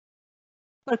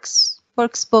 Works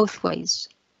both ways.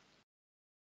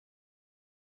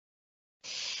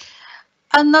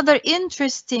 Another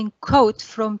interesting quote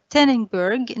from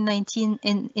Tenenberg in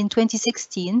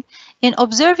 2016, in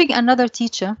observing another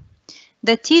teacher,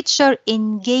 the teacher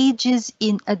engages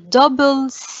in a double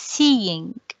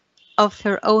seeing of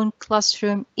her own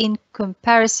classroom in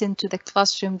comparison to the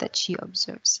classroom that she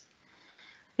observes.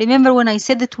 Remember when I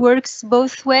said it works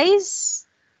both ways?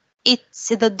 It's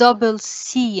the double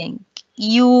seeing.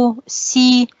 You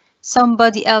see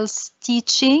somebody else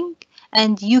teaching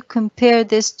and you compare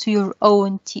this to your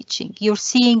own teaching. You're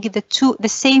seeing the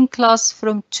same class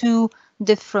from two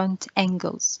different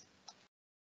angles.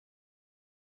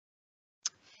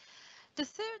 The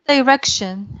third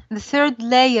direction, the third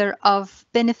layer of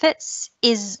benefits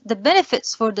is the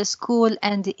benefits for the school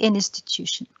and the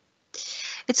institution.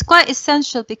 It's quite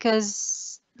essential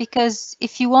because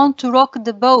if you want to rock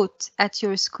the boat at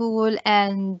your school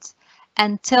and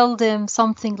tell them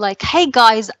something like, hey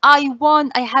guys, I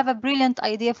have a brilliant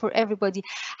idea for everybody.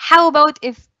 How about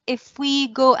if we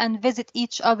go and visit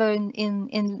each other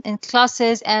in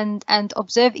classes and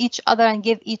observe each other and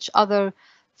give each other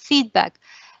feedback?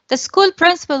 The school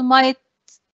principal might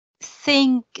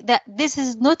think that this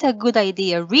is not a good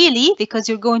idea, really, because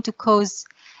you're going to cause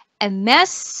a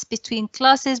mess between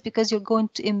classes, because you're going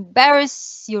to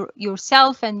embarrass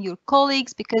yourself and your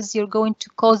colleagues, because you're going to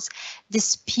cause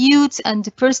disputes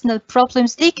and personal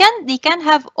problems. They can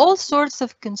have all sorts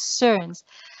of concerns.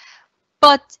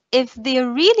 But if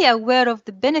they're really aware of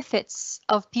the benefits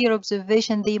of peer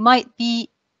observation, they might be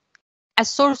a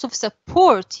source of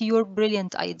support to your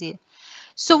brilliant idea.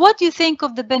 So what do you think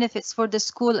of the benefits for the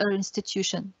school or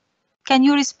institution? Can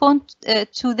you respond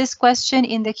to this question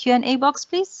in the Q&A box,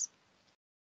 please?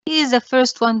 Here's the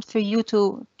first one for you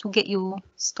to get you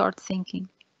start thinking.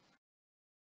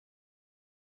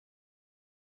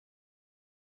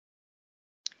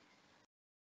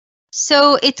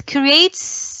 So it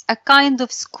creates a kind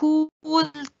of school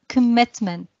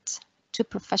commitment to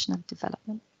professional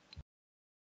development.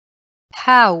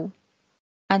 How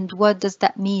and what does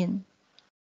that mean?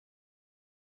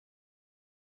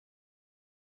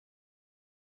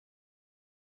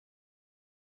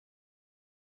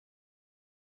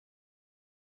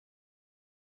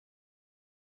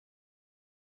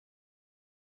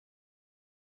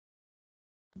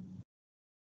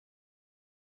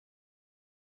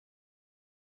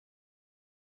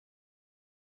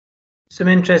 Some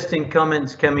interesting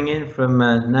comments coming in from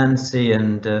Nancy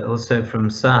and also from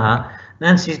Saha.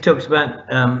 Nancy talks about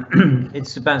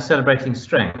it's about celebrating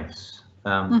strengths,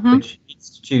 which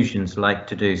institutions like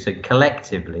to do. So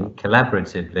collectively,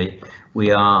 collaboratively,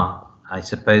 we are, I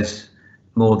suppose,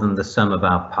 more than the sum of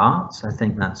our parts. I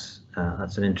think that's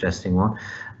an interesting one.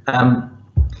 And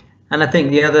I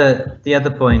think the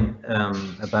other point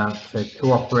about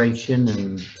cooperation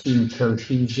and team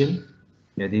cohesion.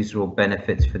 You know, these are all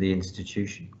benefits for the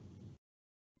institution.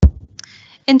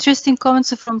 Interesting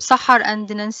comments from Sahar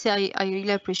and Nancy. I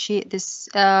really appreciate this.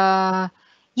 Yeah,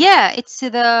 it's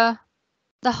the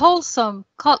wholesome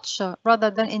culture rather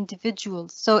than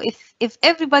individuals. So if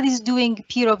everybody's doing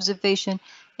peer observation,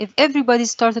 if everybody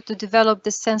started to develop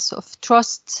the sense of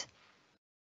trust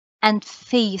and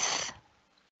faith,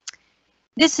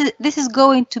 this is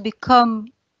going to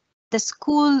become the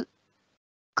school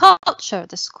culture,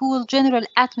 the school general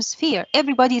atmosphere.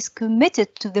 Everybody is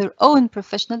committed to their own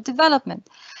professional development.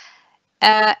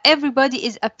 Everybody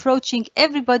is approaching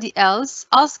everybody else,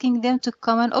 asking them to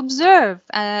come and observe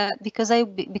because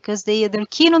they're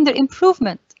keen on their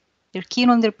improvement. They're keen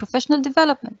on their professional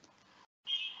development.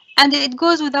 And it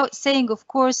goes without saying, of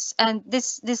course, and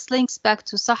this links back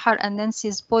to Sahar and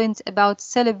Nancy's point about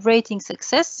celebrating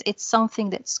success. It's something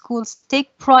that schools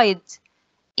take pride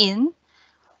in.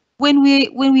 When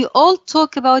we all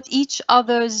talk about each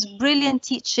other's brilliant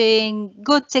teaching,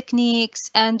 good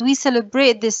techniques, and we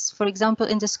celebrate this, for example,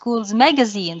 in the school's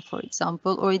magazine, for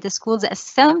example, or the school's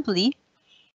assembly,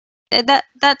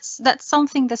 that's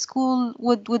something the school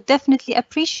would definitely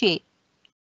appreciate.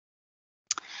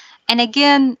 And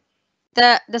again,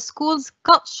 the school's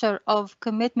culture of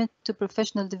commitment to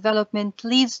professional development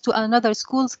leads to another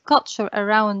school's culture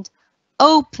around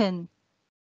open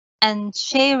and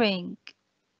sharing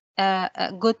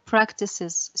good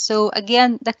practices. So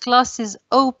again, the class is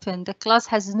open. The class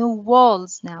has no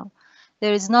walls now.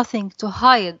 There is nothing to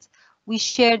hide. We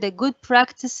share the good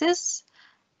practices,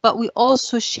 but we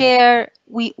also share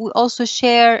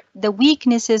the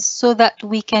weaknesses so that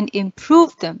we can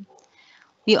improve them.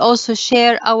 We also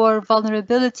share our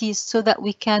vulnerabilities so that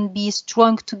we can be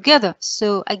strong together.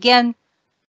 So again,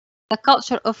 the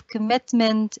culture of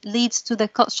commitment leads to the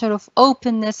culture of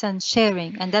openness and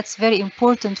sharing, and that's very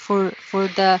important for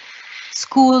the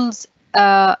school's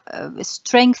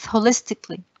strength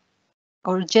holistically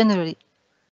or generally.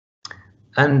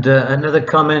 And another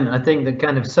comment, I think, that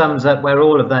kind of sums up where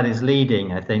all of that is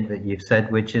leading, I think, that you've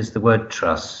said, which is the word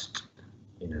trust.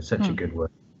 You know, such a good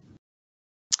word.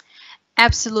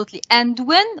 Absolutely. And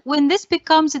when this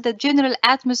becomes the general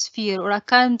atmosphere or a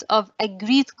kind of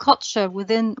agreed culture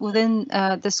within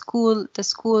the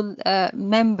school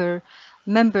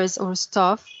members or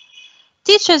staff,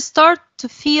 teachers start to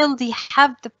feel they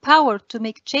have the power to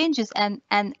make changes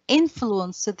and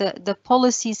influence the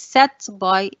policies set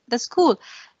by the school.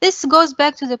 This goes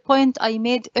back to the point I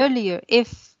made earlier.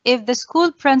 If the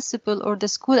school principal or the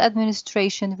school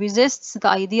administration resists the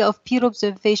idea of peer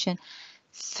observation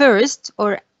first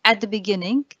or at the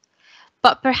beginning,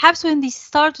 but perhaps when they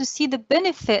start to see the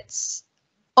benefits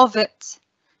of it,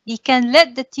 they can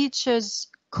let the teachers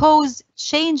cause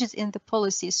changes in the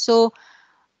policy. So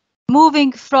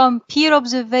moving from peer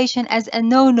observation as a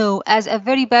no-no, as a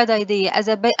very bad idea, as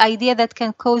an idea that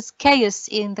can cause chaos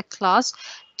in the class,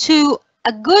 to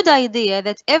a good idea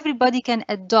that everybody can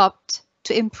adopt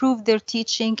to improve their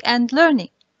teaching and learning.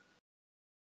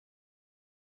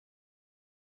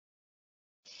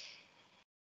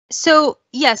 So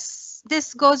yes,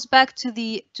 this goes back to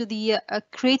the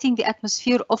creating the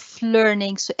atmosphere of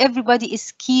learning. So everybody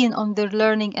is keen on their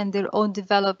learning and their own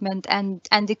development, and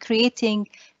the creating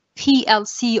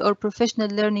PLC or professional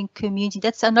learning community.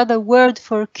 That's another word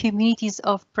for communities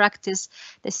of practice,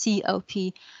 the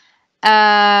COP.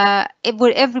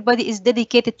 Where everybody is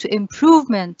dedicated to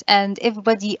improvement and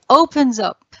everybody opens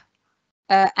up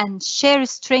and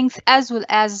shares strength as well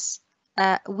as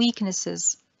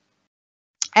weaknesses.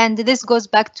 And this goes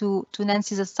back to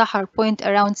Nancy's Sahar point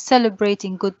around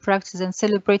celebrating good practice and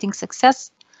celebrating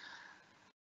success.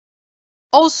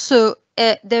 Also,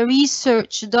 the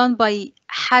research done by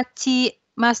Hattie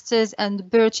Masters and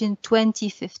Birch in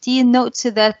 2015 notes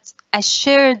that a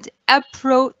shared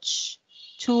approach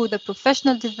to the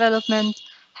professional development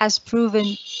has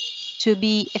proven to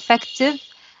be effective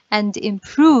and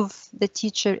improve the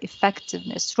teacher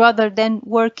effectiveness rather than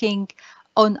working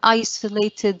on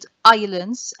isolated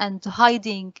islands and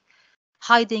hiding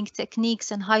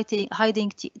techniques and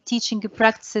hiding teaching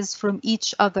practices from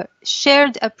each other.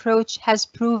 Shared approach has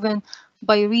proven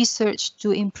by research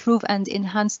to improve and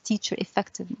enhance teacher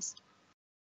effectiveness.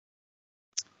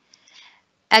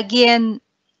 Again,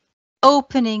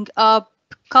 opening up,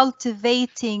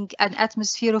 cultivating an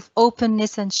atmosphere of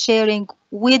openness and sharing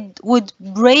would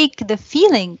break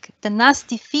the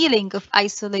nasty feeling of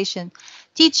isolation.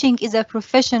 Teaching is a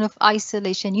profession of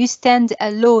isolation. You stand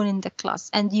alone in the class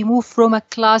and you move from a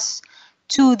class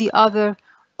to the other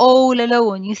all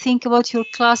alone. You think about your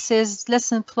classes,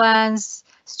 lesson plans,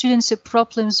 students'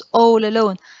 problems all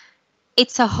alone.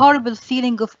 It's a horrible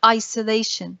feeling of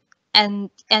isolation, and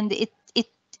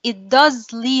it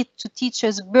does lead to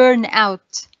teachers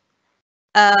burnout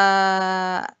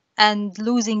and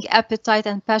losing appetite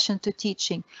and passion to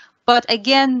teaching. But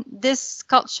again, this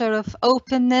culture of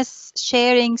openness,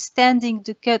 sharing, standing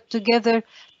together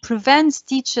prevents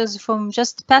teachers from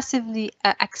just passively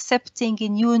accepting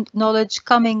new knowledge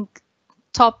coming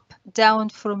top down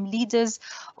from leaders,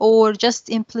 or just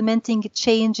implementing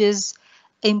changes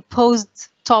imposed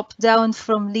top down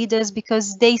from leaders,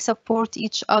 because they support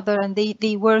each other and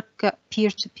they work peer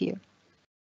to peer.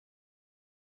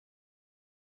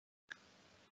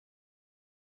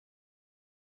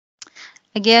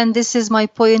 Again, this is my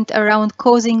point around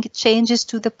causing changes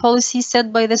to the policy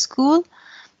set by the school,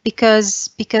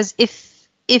 because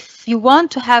if you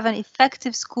want to have an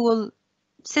effective school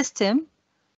system,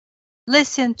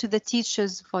 listen to the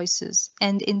teachers' voices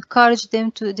and encourage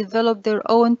them to develop their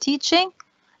own teaching.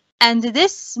 And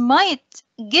this might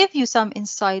give you some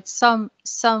insights,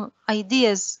 some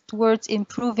ideas towards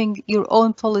improving your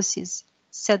own policies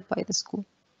set by the school.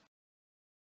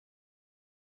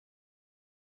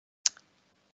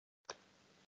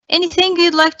 Anything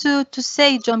you'd like to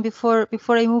say, John, before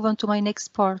I move on to my next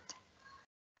part?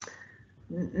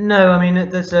 No, I mean,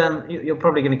 there's you're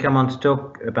probably going to come on to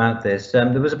talk about this.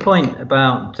 There was a point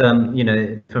about you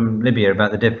know, from Libya,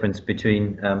 about the difference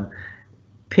between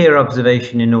peer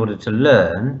observation in order to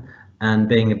learn and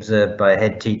being observed by a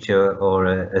head teacher or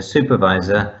a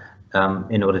supervisor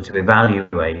in order to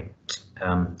evaluate.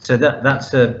 So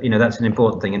that's you know, that's an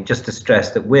important thing. And just to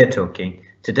stress that we're talking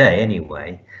today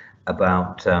anyway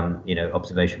about you know,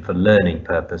 observation for learning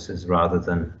purposes rather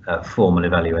than formal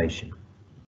evaluation.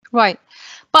 Right,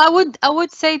 but I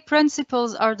would say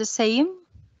principles are the same,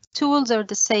 tools are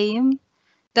the same,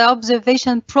 the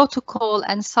observation protocol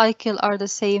and cycle are the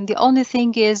same. The only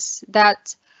thing is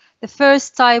that the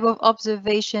first type of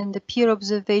observation, the peer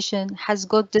observation, has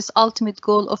got this ultimate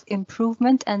goal of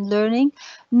improvement and learning.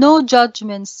 No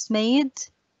judgments made,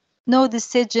 no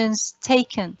decisions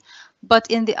taken. But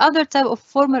in the other type of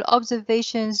formal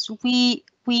observations, we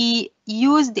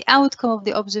use the outcome of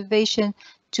the observation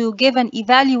to give an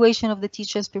evaluation of the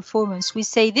teacher's performance. We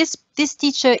say this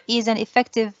teacher is an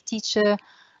effective teacher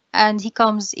and he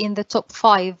comes in the top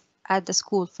 5 at the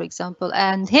school, for example,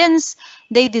 and hence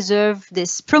they deserve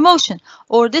this promotion.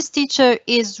 Or this teacher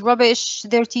is rubbish,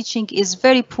 their teaching is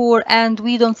very poor and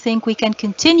we don't think we can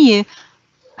continue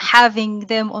having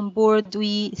them on board.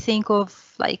 We think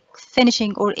of like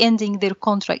finishing or ending their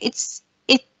contract.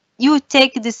 You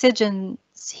take decisions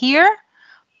here,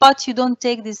 but you don't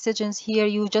take decisions here.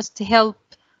 You just help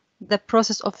the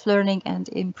process of learning and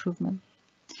improvement.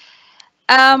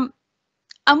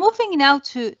 I'm moving now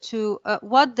to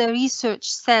what the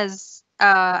research says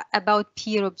about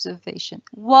peer observation.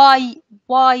 Why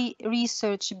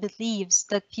research believes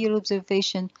that peer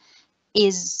observation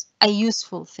is a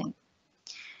useful thing.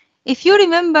 If you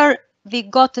remember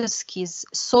Vygotsky's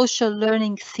social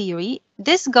learning theory,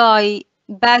 this guy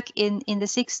back in the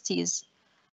 60s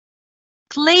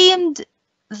claimed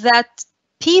that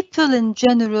people in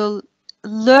general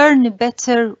learn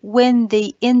better when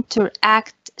they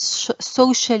interact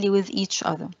socially with each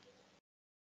other.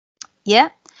 Yeah,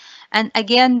 and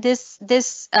again, this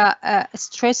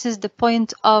stresses the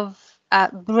point of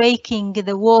breaking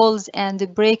the walls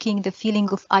and breaking the feeling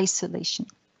of isolation.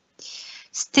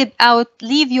 Step out,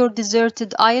 leave your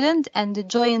deserted island and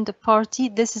join the party.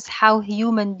 This is how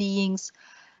human beings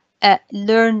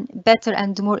learn better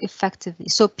and more effectively.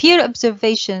 So peer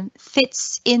observation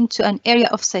fits into an area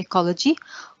of psychology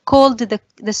called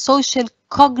the social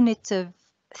cognitive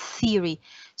theory.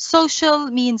 Social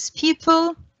means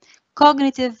people,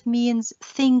 cognitive means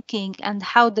thinking and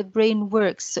how the brain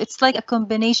works. So it's like a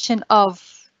combination of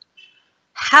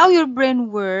how your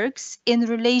brain works in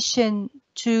relation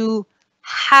to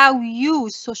how you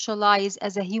socialize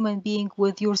as a human being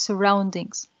with your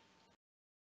surroundings.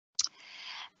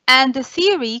 And the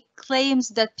theory claims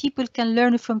that people can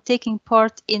learn from taking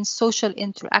part in social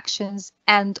interactions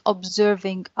and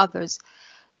observing others.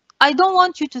 I don't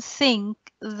want you to think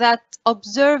that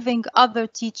observing other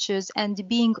teachers and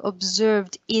being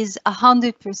observed is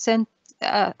 100%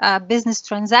 a business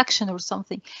transaction or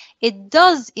something. It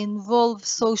does involve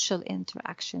social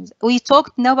interactions. We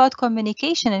talked now about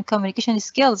communication and communication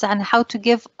skills and how to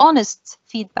give honest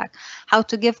feedback, how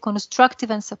to give constructive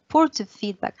and supportive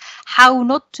feedback, how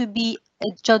not to be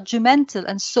judgmental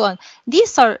and so on.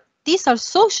 These are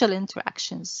social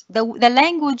interactions. The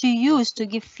language you use to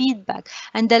give feedback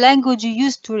and the language you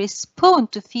use to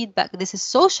respond to feedback, this is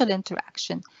social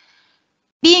interaction.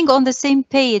 Being on the same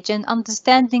page and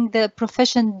understanding the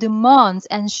profession demands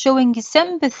and showing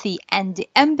sympathy and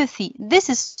empathy, this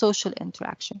is social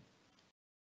interaction.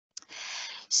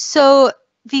 So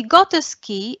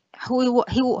Vygotsky, who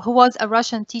was a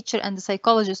Russian teacher and a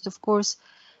psychologist, of course,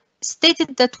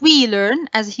 stated that we learn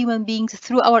as human beings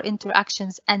through our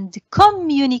interactions and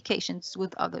communications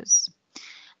with others.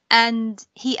 And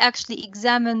he actually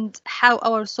examined how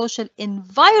our social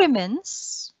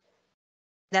environments,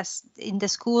 that's in the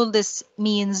school, this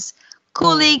means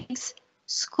colleagues,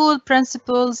 school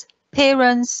principals,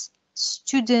 parents,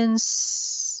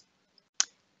 students,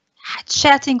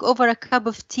 chatting over a cup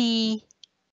of tea,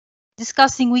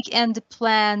 discussing weekend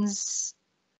plans,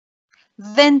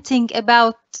 venting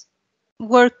about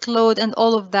workload and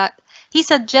all of that. He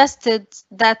suggested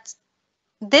that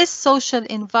this social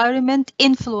environment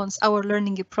influences our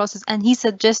learning process, and he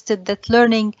suggested that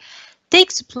learning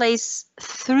takes place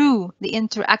through the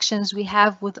interactions we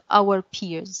have with our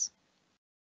peers.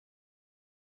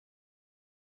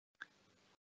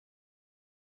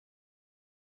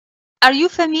 Are you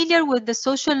familiar with the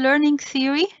social learning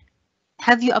theory?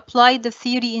 Have you applied the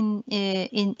theory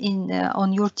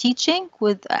on your teaching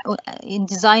with in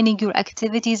designing your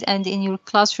activities and in your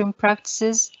classroom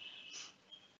practices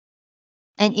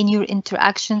and in your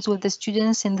interactions with the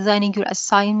students and designing your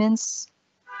assignments?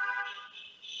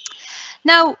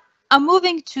 Now, I'm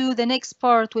moving to the next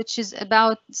part, which is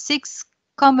about 6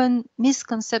 common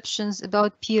misconceptions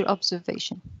about peer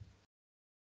observation.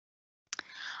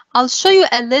 I'll show you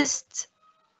a list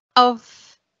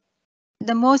of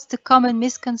the most common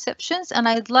misconceptions, and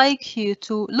I'd like you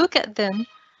to look at them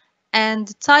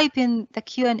and type in the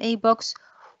Q&A box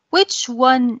which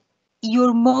one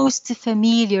you're most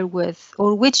familiar with,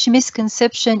 or which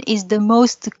misconception is the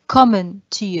most common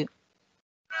to you.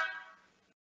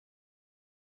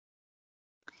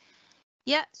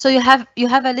 Yeah, so you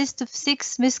have a list of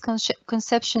 6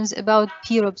 misconceptions about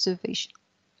peer observation.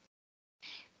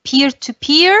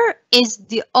 Peer-to-peer is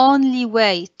the only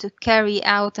way to carry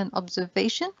out an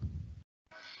observation.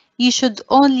 You should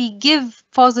only give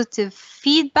positive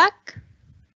feedback.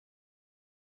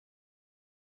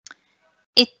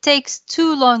 It takes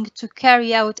too long to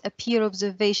carry out a peer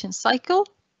observation cycle.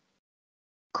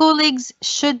 Colleagues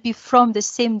should be from the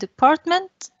same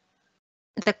department,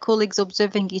 the colleagues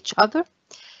observing each other.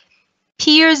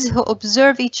 Peers who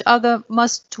observe each other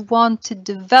must want to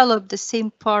develop the same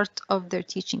part of their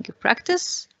teaching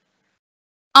practice.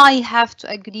 I have to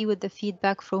agree with the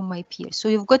feedback from my peers. So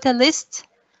you've got a list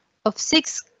of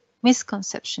 6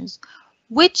 misconceptions.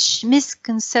 Which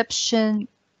misconception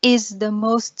is the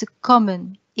most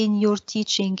common in your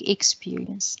teaching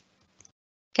experience?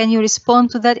 Can you respond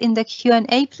to that in the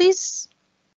Q&A, please?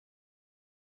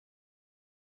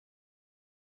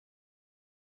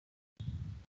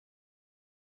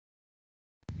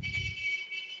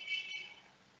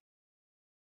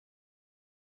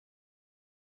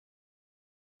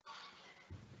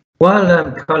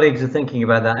 While colleagues are thinking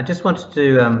about that, I just wanted to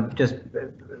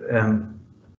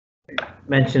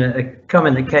mention a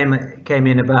comment that came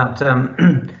in about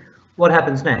what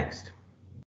happens next.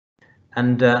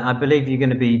 And I believe you're going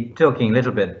to be talking a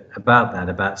little bit about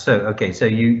that. So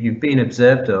you've been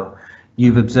observed, or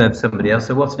you've observed somebody else.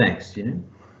 So what's next? You know.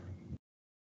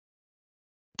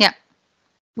 Yeah,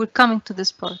 we're coming to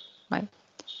this part, right?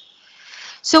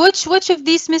 So which of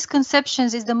these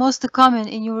misconceptions is the most common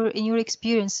in your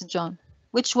experience, John?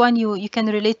 Which one you can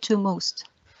relate to most?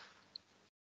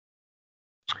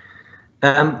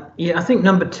 Yeah, I think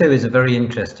number 2 is a very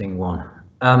interesting one.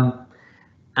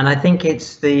 And I think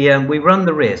it's the we run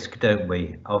the risk, don't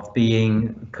we, of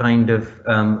being kind of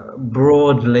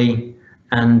broadly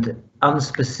and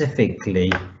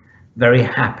unspecifically very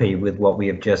happy with what we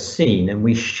have just seen, and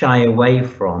we shy away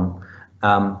from,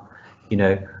 you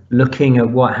know, looking at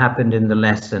what happened in the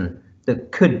lesson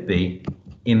that could be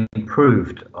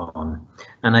improved on.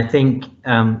 And I think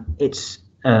it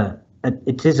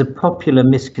is a popular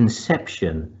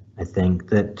misconception, I think,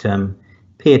 that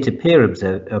peer-to-peer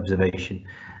observation,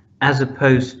 as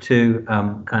opposed to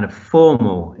kind of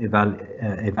formal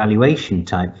evaluation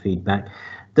type feedback,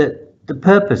 that the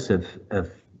purpose of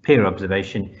peer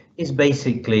observation is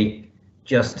basically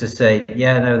just to say,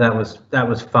 yeah, no, that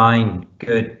was fine,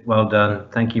 good, well done,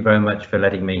 thank you very much for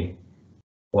letting me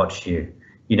watch you.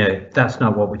 You know, that's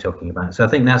not what we're talking about. So I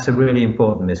think that's a really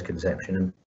important misconception,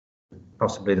 and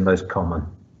possibly the most common.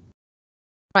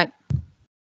 Right.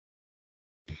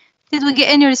 Did we get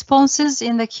any responses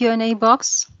in the Q&A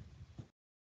box?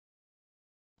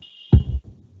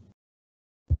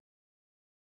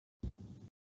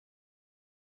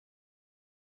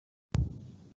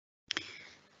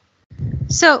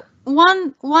 So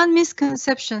one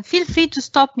misconception, feel free to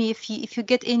stop me if you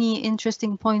get any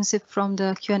interesting points from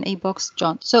the Q&A box,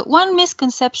 John. So one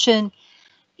misconception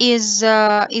is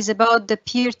about the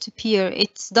peer-to-peer.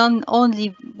 It's done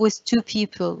only with 2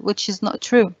 people, which is not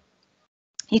true.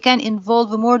 You can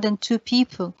involve more than 2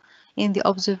 people in the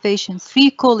observation.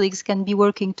 3 colleagues can be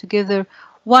working together.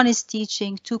 1 is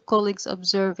teaching, 2 colleagues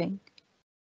observing.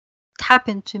 It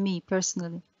happened to me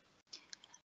personally.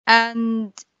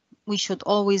 And we should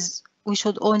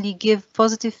only give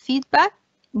positive feedback?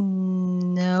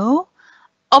 No.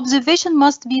 Observation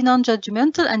must be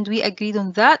non-judgmental, and we agreed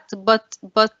on that, but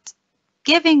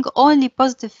giving only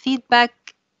positive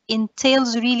feedback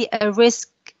entails really a risk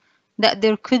that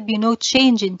there could be no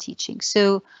change in teaching.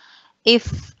 So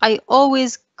if I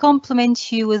always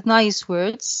compliment you with nice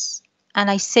words and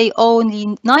I say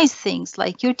only nice things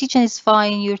like your teaching is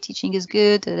fine, your teaching is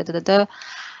good,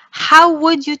 how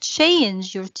would you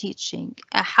change your teaching?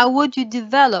 How would you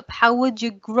develop? How would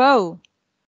you grow?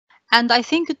 And I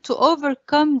think to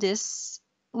overcome this,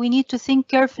 we need to think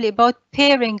carefully about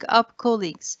pairing up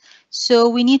colleagues. So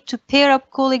we need to pair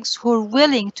up colleagues who are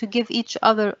willing to give each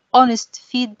other honest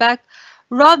feedback,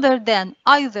 rather than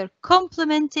either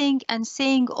complimenting and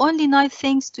saying only nice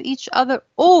things to each other,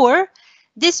 or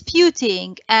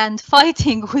disputing and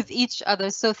fighting with each other.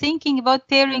 So thinking about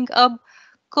pairing up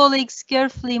colleagues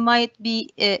carefully might be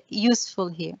useful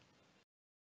here.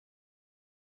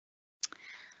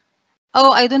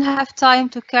 Oh, I don't have time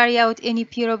to carry out any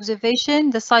peer observation.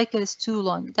 The cycle is too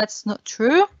long. That's not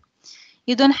true.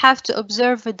 You don't have to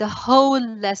observe the whole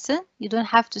lesson. You don't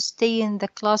have to stay in the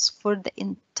class for the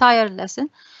entire lesson.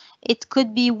 It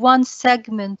could be one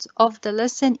segment of the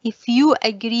lesson if you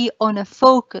agree on a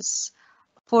focus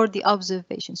for the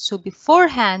observation. So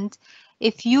beforehand,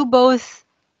 if you both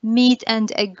meet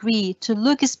and agree to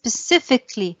look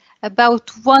specifically about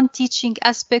one teaching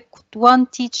aspect, one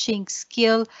teaching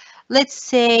skill, let's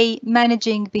say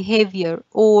managing behavior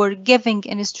or giving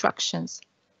instructions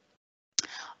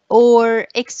or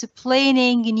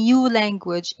explaining new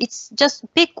language, it's just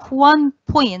pick one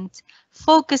point,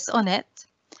 focus on it,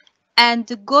 and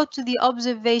go to the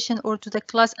observation or to the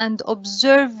class and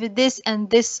observe this and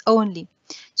this only.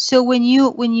 So when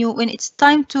it's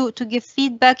time to give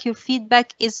feedback, your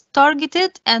feedback is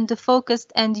targeted and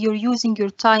focused, and you're using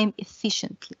your time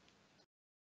efficiently.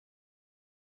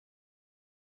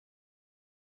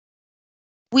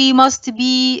 We must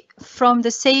be from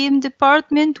the same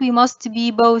department. We must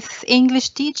be both English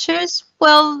teachers.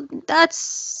 Well,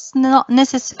 that's not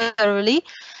necessarily,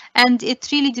 and it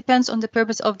really depends on the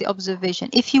purpose of the observation.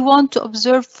 If you want to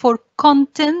observe for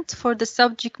content, for the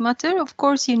subject matter, of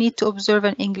course you need to observe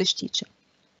an English teacher.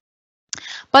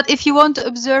 But if you want to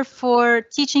observe for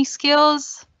teaching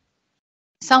skills,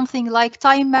 something like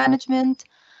time management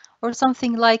or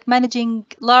something like managing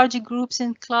large groups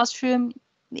in classroom,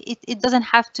 it doesn't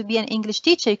have to be an English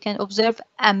teacher. You can observe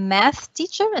a math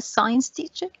teacher, a science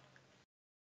teacher.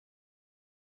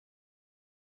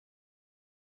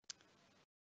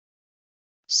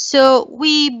 So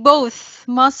we both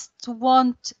must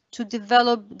want to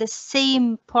develop the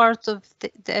same part of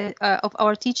of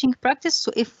our teaching practice.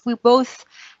 So if we both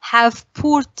have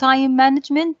poor time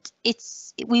management,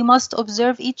 we must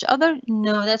observe each other.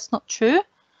 No, that's not true.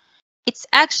 It's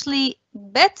actually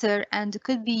better and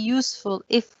could be useful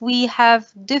if we have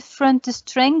different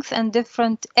strengths and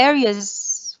different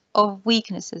areas of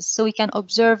weaknesses, so we can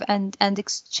observe and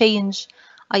exchange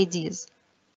ideas.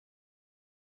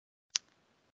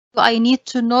 Do I need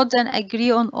to nod and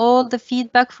agree on all the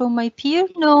feedback from my peer?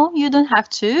 No, you don't have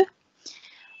to.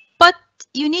 But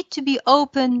you need to be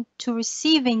open to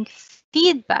receiving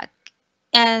feedback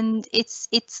and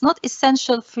it's not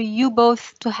essential for you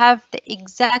both to have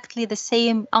exactly the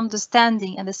same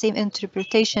understanding and the same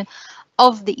interpretation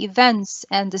of the events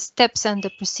and the steps and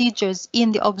the procedures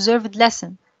in the observed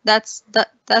lesson. That's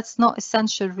not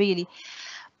essential really,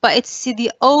 but it's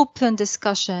the open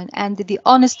discussion and the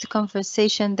honest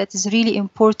conversation that is really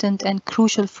important and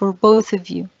crucial for both of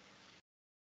you.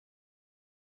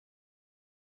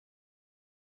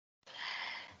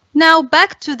 Now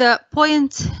back to the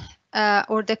point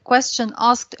or the question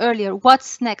asked earlier,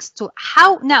 what's next? So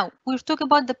how, now we're talking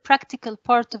about the practical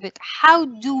part of it. How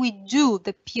do we do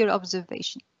the peer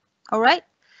observation? All right.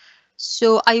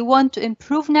 So I want to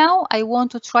improve now. I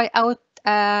want to try out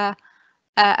a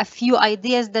few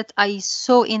ideas that I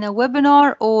saw in a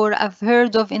webinar or I've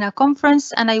heard of in a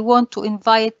conference, and I want to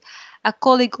invite a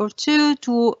colleague or two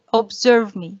to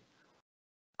observe me.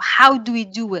 How do we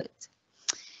do it?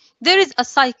 There is a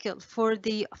cycle for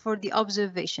the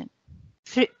observation.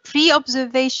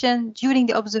 Pre-observation, during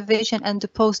the observation, and the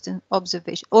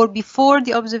post-observation, or before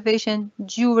the observation,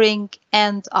 during,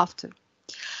 and after.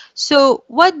 So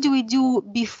what do we do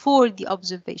before the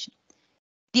observation?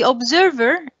 The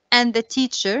observer and the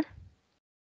teacher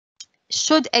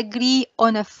should agree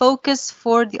on a focus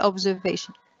for the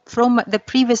observation. From the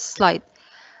previous slide,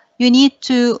 you need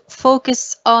to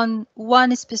focus on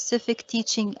one specific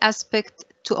teaching aspect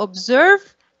to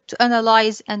observe, to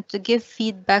analyze, and to give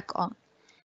feedback on.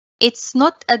 It's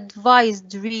not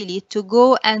advised really to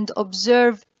go and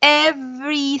observe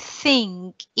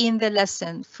everything in the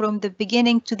lesson from the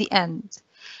beginning to the end.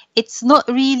 It's not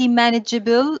really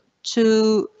manageable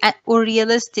to or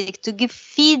realistic to give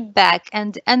feedback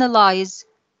and analyze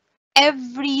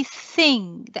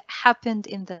everything that happened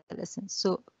in the lesson.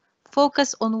 So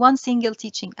focus on one single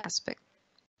teaching aspect.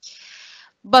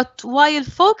 But while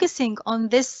focusing on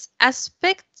this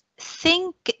aspect,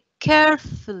 think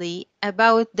carefully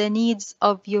about the needs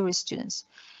of your students.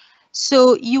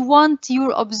 So you want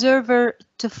your observer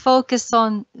to focus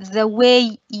on the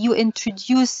way you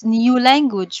introduce new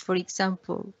language, for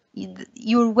example,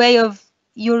 your way of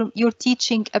your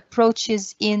teaching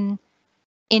approaches in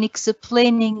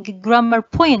explaining grammar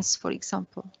points, for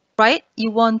example, right? You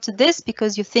want this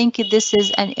because you think this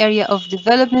is an area of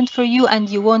development for you, and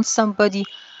you want somebody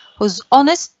who's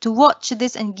honest to watch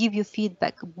this and give you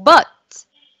feedback. But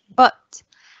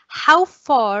how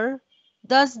far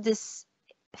does this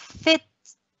fit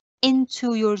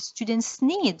into your students'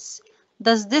 needs?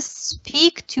 Does this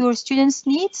speak to your students'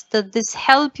 needs? Does this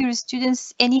help your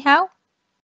students anyhow?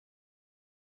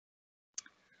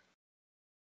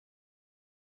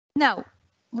 Now,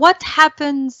 what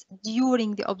happens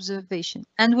during the observation?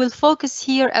 And we'll focus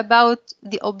here about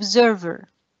the observer.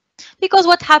 Because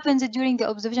what happens during the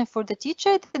observation for the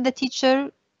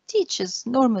teacher teaches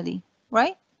normally,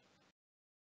 right?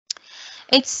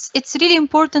 It's really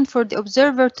important for the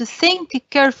observer to think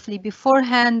carefully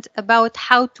beforehand about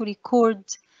how to record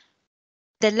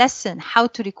the lesson, how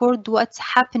to record what's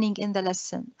happening in the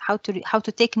lesson, how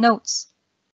to take notes.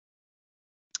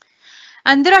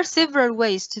 And there are several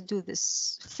ways to do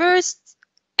this. First,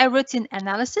 a written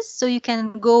analysis. So you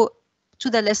can go to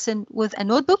the lesson with a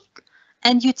notebook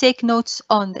and you take notes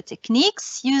on the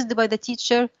techniques used by the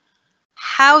teacher,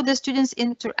 how the students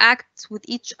interact with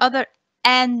each other,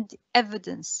 and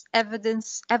evidence.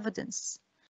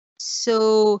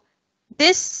 So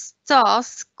this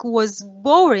task was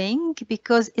boring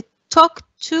because it took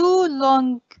too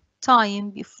long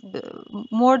time,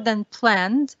 more than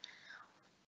planned.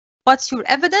 What's your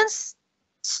evidence?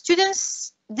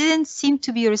 Students didn't seem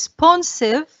to be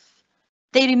responsive.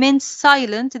 They remained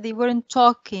silent. They weren't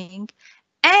talking.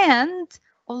 And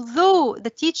although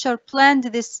the teacher planned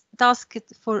this task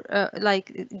for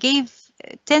gave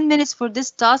 10 minutes for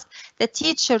this task, the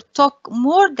teacher took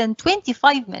more than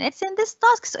 25 minutes in this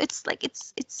task. So it's like it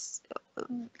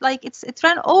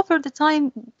ran over the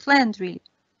time planned really.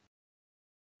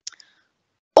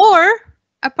 Or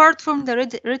apart from the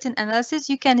written analysis,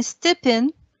 you can step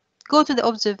in, go to the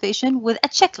observation with a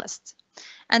checklist.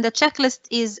 And the checklist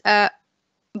is a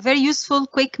very useful,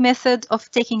 quick method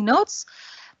of taking notes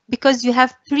because you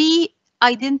have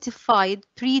pre-identified,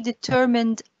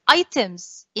 predetermined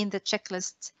items in the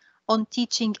checklist on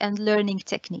teaching and learning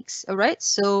techniques. All right,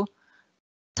 so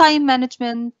time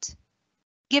management,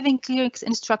 giving clear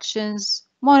instructions,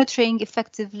 monitoring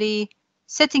effectively,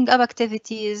 setting up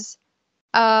activities,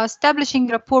 establishing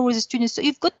rapport with the students. So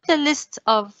you've got a list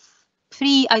of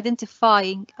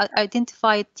identified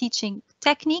teaching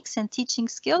techniques and teaching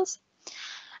skills,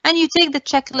 and you take the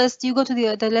checklist, you go to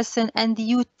the lesson, and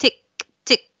you tick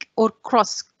or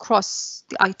cross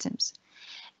the items.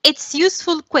 It's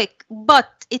useful quick,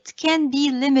 but it can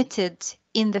be limited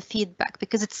in the feedback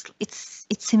because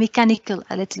it's mechanical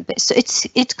a little bit. So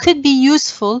it could be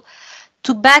useful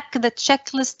to back the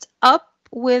checklist up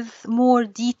with more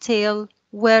detail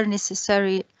where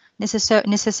necessary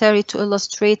to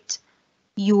illustrate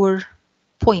your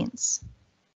points.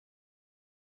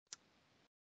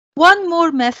 One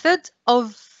more method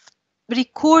of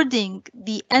recording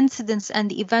the incidents and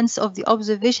the events of the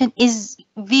observation is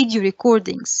video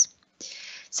recordings.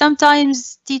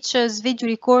 Sometimes teachers video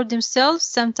record themselves,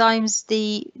 sometimes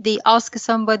they ask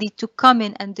somebody to come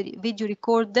in and video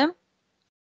record them.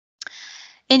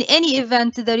 In any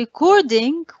event, the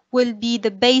recording will be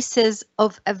the basis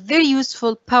of a very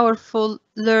useful, powerful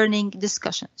learning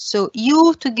discussion. So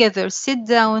you together sit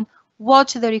down,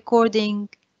 watch the recording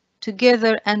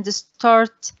together and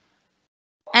start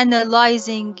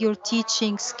analyzing your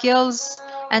teaching skills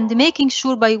and making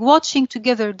sure by watching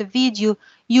together the video,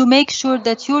 you make sure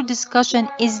that your discussion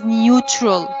is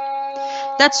neutral.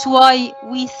 That's why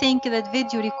we think that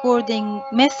video recording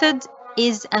method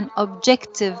is an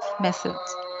objective method.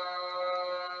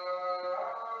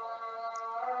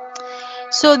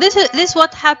 So this is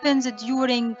what happens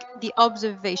during the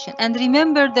observation. And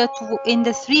remember that in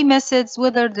the three methods,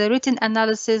 whether the written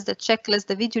analysis, the checklist,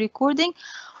 the video recording,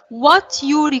 what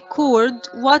you record,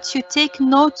 what you take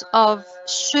note of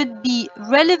should be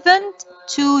relevant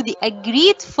to the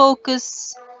agreed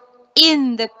focus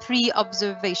in the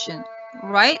pre-observation,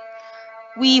 right?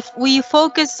 We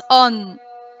focus on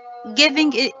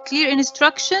giving it clear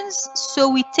instructions, so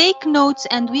we take notes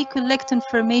and we collect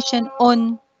information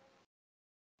on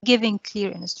giving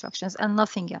clear instructions and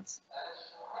nothing else.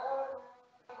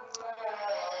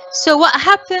 So what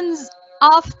happens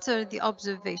after the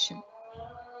observation?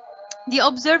 The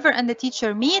observer and the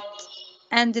teacher meet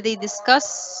and they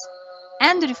discuss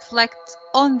and reflect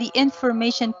on the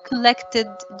information collected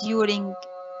during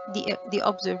the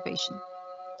observation.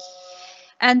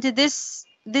 And this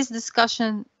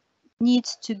discussion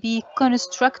needs to be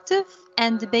constructive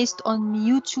and based on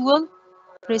mutual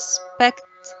respect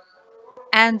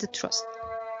and trust.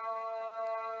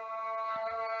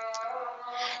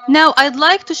 Now, I'd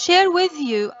like to share with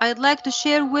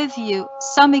you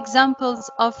some examples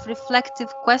of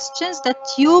reflective questions that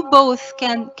you both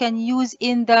can use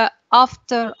in the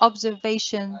after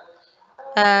observation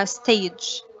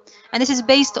stage. And this is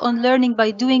based on Learning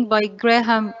by Doing by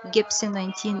Graham Gibson,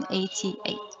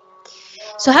 1988.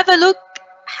 So have a look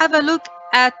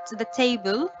at the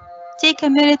table. Take a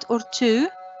minute or two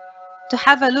to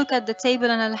have a look at the table,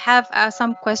 and I'll have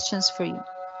some questions for you.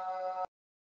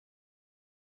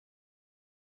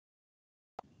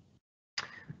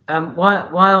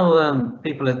 While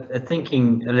people are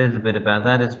thinking a little bit about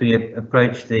that as we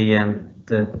approach the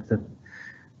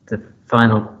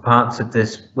final parts of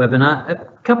this webinar, a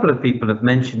couple of people have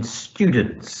mentioned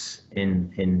students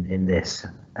in this,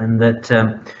 and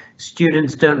that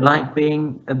students don't like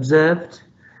being observed,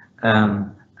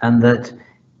 and that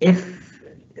if,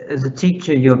 as a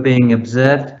teacher, you're being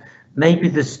observed, maybe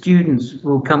the students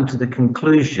will come to the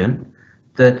conclusion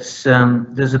that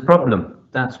there's a problem.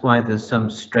 That's why there's some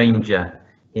stranger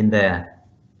in their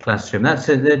classroom. That's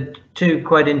the two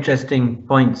quite interesting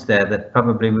points there that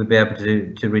probably we'll be able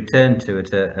to return to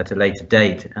at a later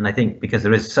date. And I think because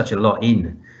there is such a lot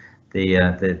in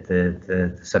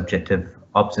the subject of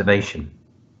observation.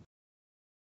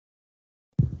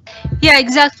 Yeah,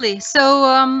 exactly.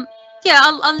 So yeah,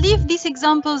 I'll leave these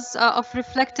examples of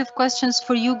reflective questions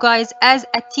for you guys as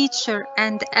a teacher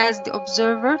and as the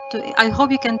observer. I hope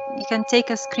you can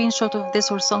take a screenshot of this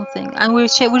or something. And we're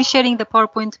sharing the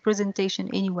PowerPoint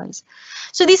presentation anyways.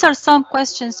 So these are some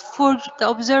questions for the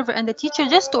observer and the teacher,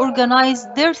 just to organize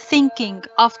their thinking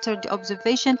after the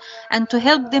observation and to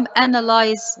help them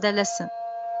analyze the lesson.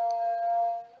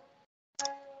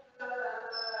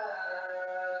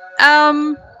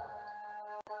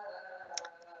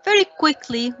 Very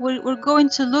quickly, we're going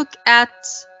to look at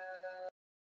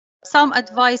some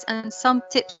advice and some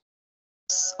tips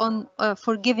on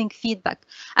for giving feedback,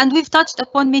 and we've touched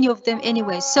upon many of them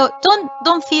anyway. So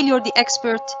don't feel you're the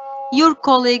expert. Your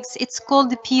colleagues, it's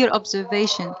called peer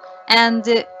observation,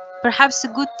 and perhaps a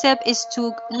good tip is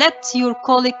to let your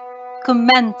colleague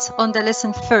comment on the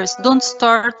lesson first. Don't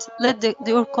start. Let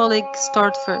your colleague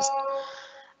start first.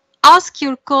 Ask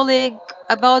your colleague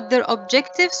about their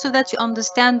objectives so that you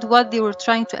understand what they were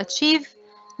trying to achieve.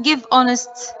 Give honest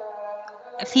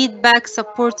feedback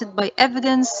supported by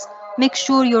evidence. Make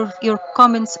sure your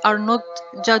comments are not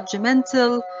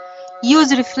judgmental.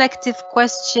 Use reflective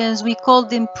questions. We call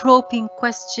them probing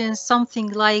questions, something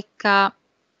like,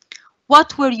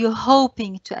 what were you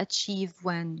hoping to achieve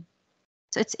when?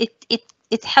 So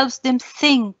it helps them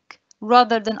think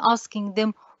rather than asking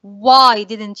them, why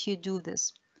didn't you do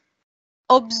this?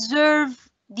 Observe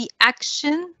the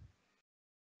action,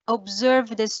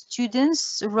 observe the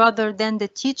students rather than the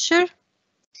teacher.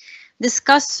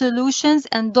 Discuss solutions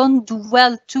and don't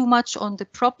dwell too much on the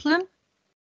problem.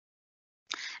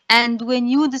 And when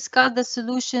you discuss the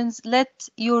solutions, let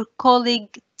your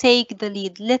colleague take the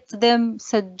lead. Let them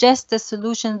suggest the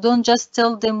solution. Don't just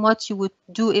tell them what you would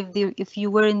do if you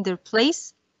were in their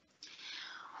place.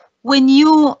 When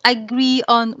you agree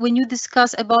on, when you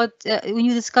discuss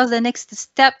the next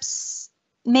steps,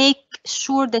 make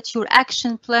sure that your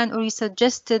action plan or your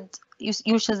suggested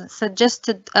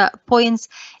points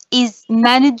is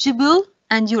manageable,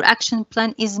 and your action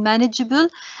plan is manageable,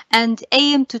 and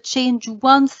aim to change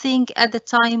one thing at a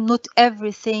time, not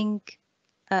everything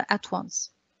at once.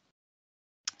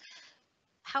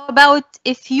 How about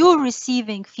if you're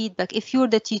receiving feedback, if you're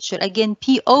the teacher, again,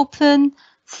 be open,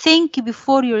 think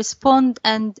before you respond,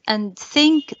 and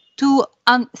think to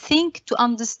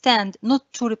understand,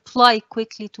 not to reply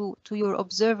quickly to your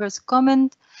observer's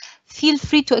comment. Feel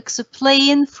free to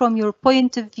explain from your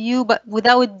point of view, but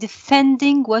without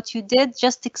defending what you did.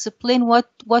 Just explain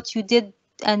what you did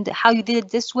and how you did it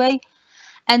this way,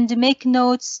 and make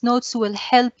notes. Notes will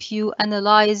help you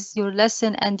analyze your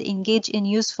lesson and engage in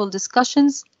useful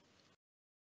discussions.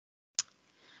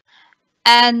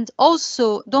 And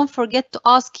also, don't forget to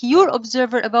ask your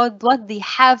observer about what they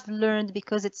have learned,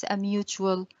 because it's a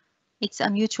mutual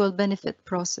benefit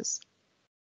process.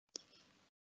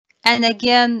 And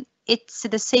again, it's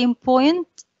the same point.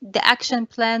 The action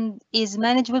plan is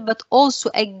manageable, but also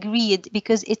agreed,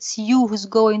 because it's you who's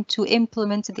going to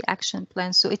implement the action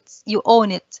plan. So you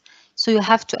own it. So you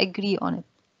have to agree on it.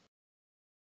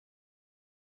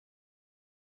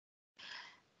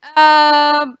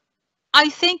 I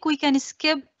think we can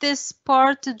skip this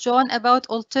part, John, about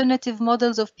alternative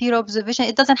models of peer observation.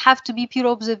 It doesn't have to be peer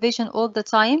observation all the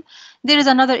time. There is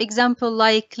another example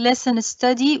like lesson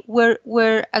study,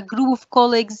 where a group of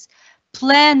colleagues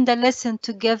plan the lesson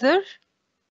together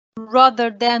rather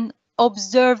than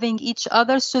observing each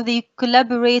other. So they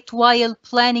collaborate while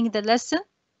planning the lesson,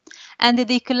 and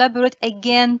they collaborate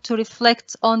again to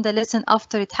reflect on the lesson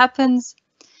after it happens.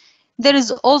 There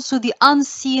is also the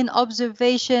unseen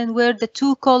observation, where the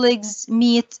two colleagues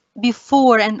meet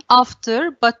before and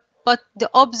after, but the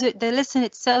lesson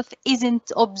itself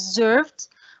isn't observed,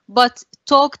 but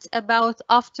talked about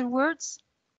afterwards.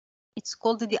 It's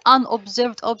called the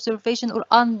unobserved observation, or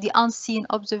the unseen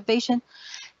observation.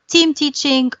 Team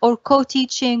teaching or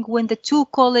co-teaching, when the two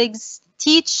colleagues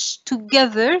teach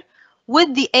together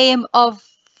with the aim of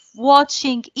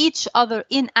watching each other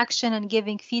in action and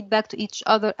giving feedback to each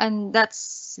other. And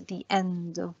that's the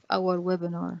end of our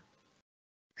webinar.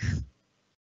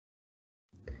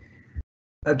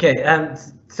 Okay,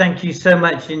 thank you so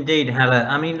much indeed, Hala.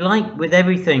 I mean, like with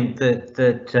everything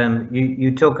that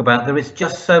you talk about, there is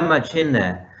just so much in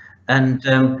there, and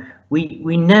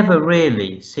we never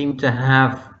really seem to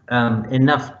have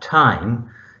enough time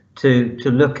to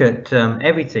look at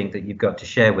everything that you've got to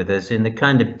share with us in the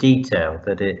kind of detail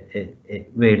that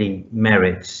it really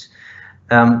merits.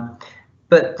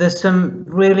 But there's some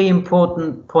really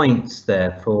important points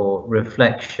there for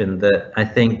reflection that I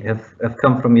think have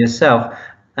come from yourself,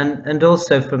 and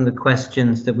also from the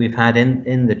questions that we've had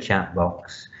in the chat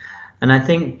box. And I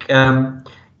think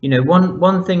you know,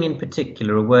 one thing in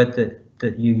particular, a word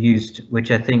that you used,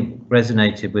 which I think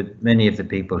resonated with many of the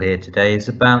people here today, is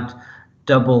about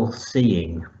double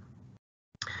seeing.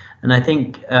 And I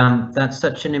think that's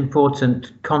such an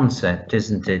important concept,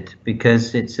 isn't it?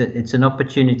 Because it's an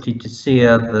opportunity to see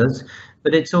others,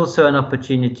 but it's also an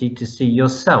opportunity to see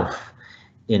yourself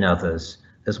in others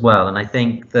as well. And I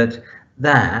think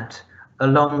that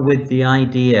along with the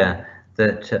idea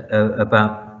that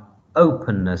about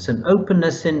openness, and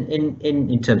openness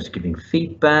in terms of giving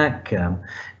feedback,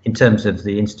 in terms of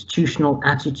the institutional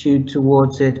attitude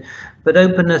towards it, but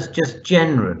openness just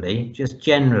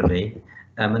generally,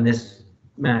 and this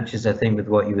matches, I think, with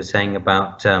what you were saying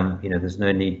about, you know, there's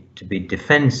no need to be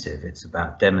defensive. It's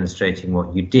about demonstrating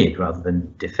what you did rather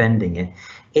than defending it.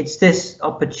 It's this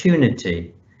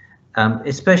opportunity,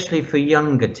 especially for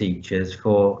younger teachers,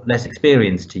 for less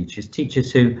experienced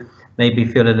teachers who maybe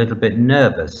feel a little bit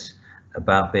nervous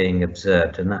about being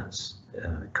observed, and that's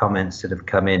comments that have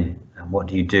come in. And what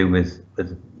do you do with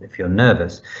if you're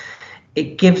nervous?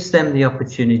 It gives them the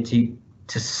opportunity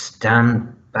to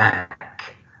stand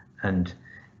back and,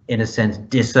 in a sense,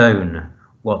 disown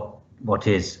what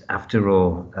is, after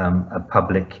all, a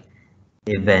public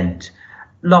event.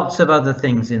 Lots of other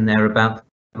things in there about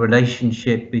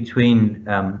relationship between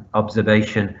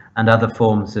observation and other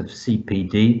forms of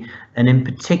CPD, and in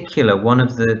particular, one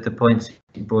of the points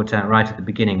you brought out right at the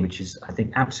beginning, which is, I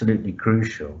think, absolutely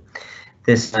crucial,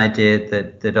 this idea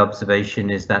that observation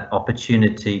is that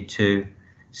opportunity to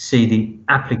see the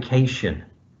application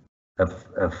of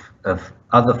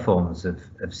other forms of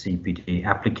CPD,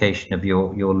 application of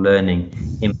your learning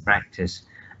in practice,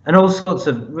 and all sorts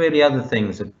of really other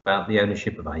things about the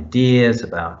ownership of ideas,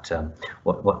 about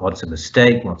what's a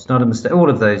mistake, what's not a mistake, all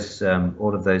of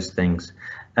those things.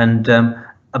 And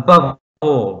above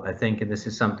all, I think, and this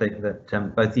is something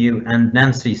that both you and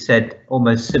Nancy said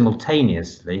almost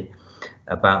simultaneously,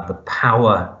 about the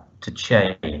power to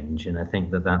change, and I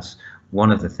think that that's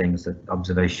one of the things that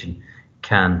observation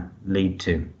can lead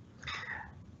to.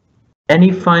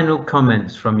 Any final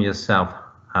comments from yourself,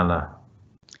 Hala?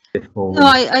 No,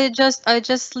 I just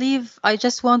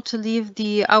want to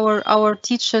leave our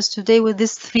teachers today with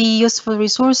these 3 useful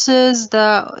resources: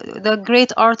 the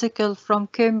great article from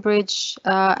Cambridge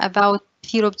about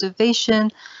peer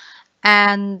observation,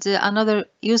 and another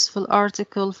useful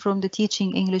article from the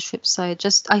Teaching English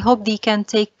website. I hope they can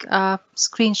take a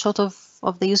screenshot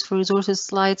of the useful resources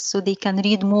slides so they can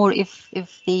read more if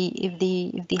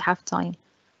they have time.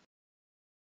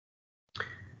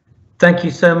 Thank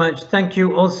you so much. Thank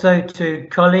you also to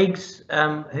colleagues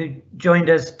who joined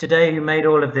us today, who made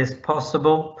all of this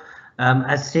possible.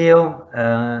 Asil,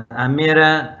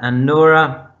 Amira and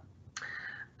Nora.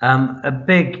 A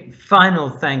big final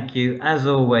thank you, as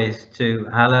always, to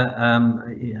Hala.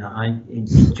 I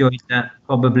enjoyed that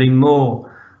probably more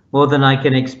than I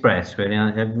can express, really.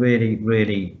 I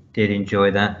really did enjoy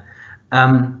that.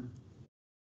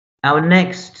 Our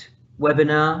next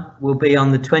webinar will be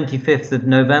on the 25th of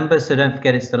November, so don't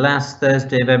forget it's the last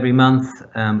Thursday of every month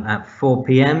at 4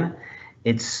 p.m.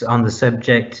 It's on the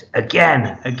subject,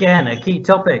 again, a key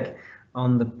topic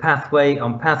on the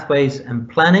pathways and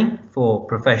planning for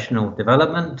professional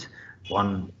development.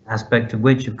 One aspect of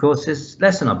which, of course, is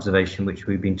lesson observation, which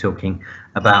we've been talking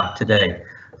about today.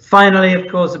 Finally, of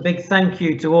course, a big thank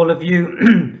you to all of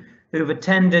you who've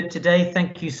attended today.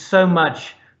 Thank you so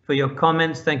much for your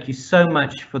comments. Thank you so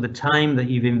much for the time that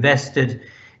you've invested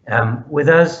with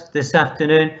us this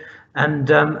afternoon. And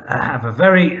have a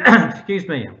very, excuse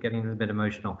me, I'm getting a little bit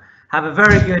emotional. Have a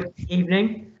very good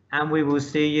evening, and we will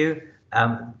see you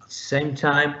same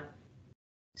time,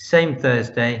 same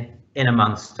Thursday in a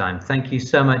month's time. Thank you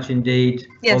so much indeed.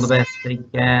 Yes. All the best.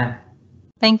 Take care.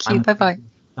 Thank you. Bye-bye.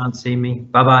 Can't see me.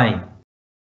 Bye-bye.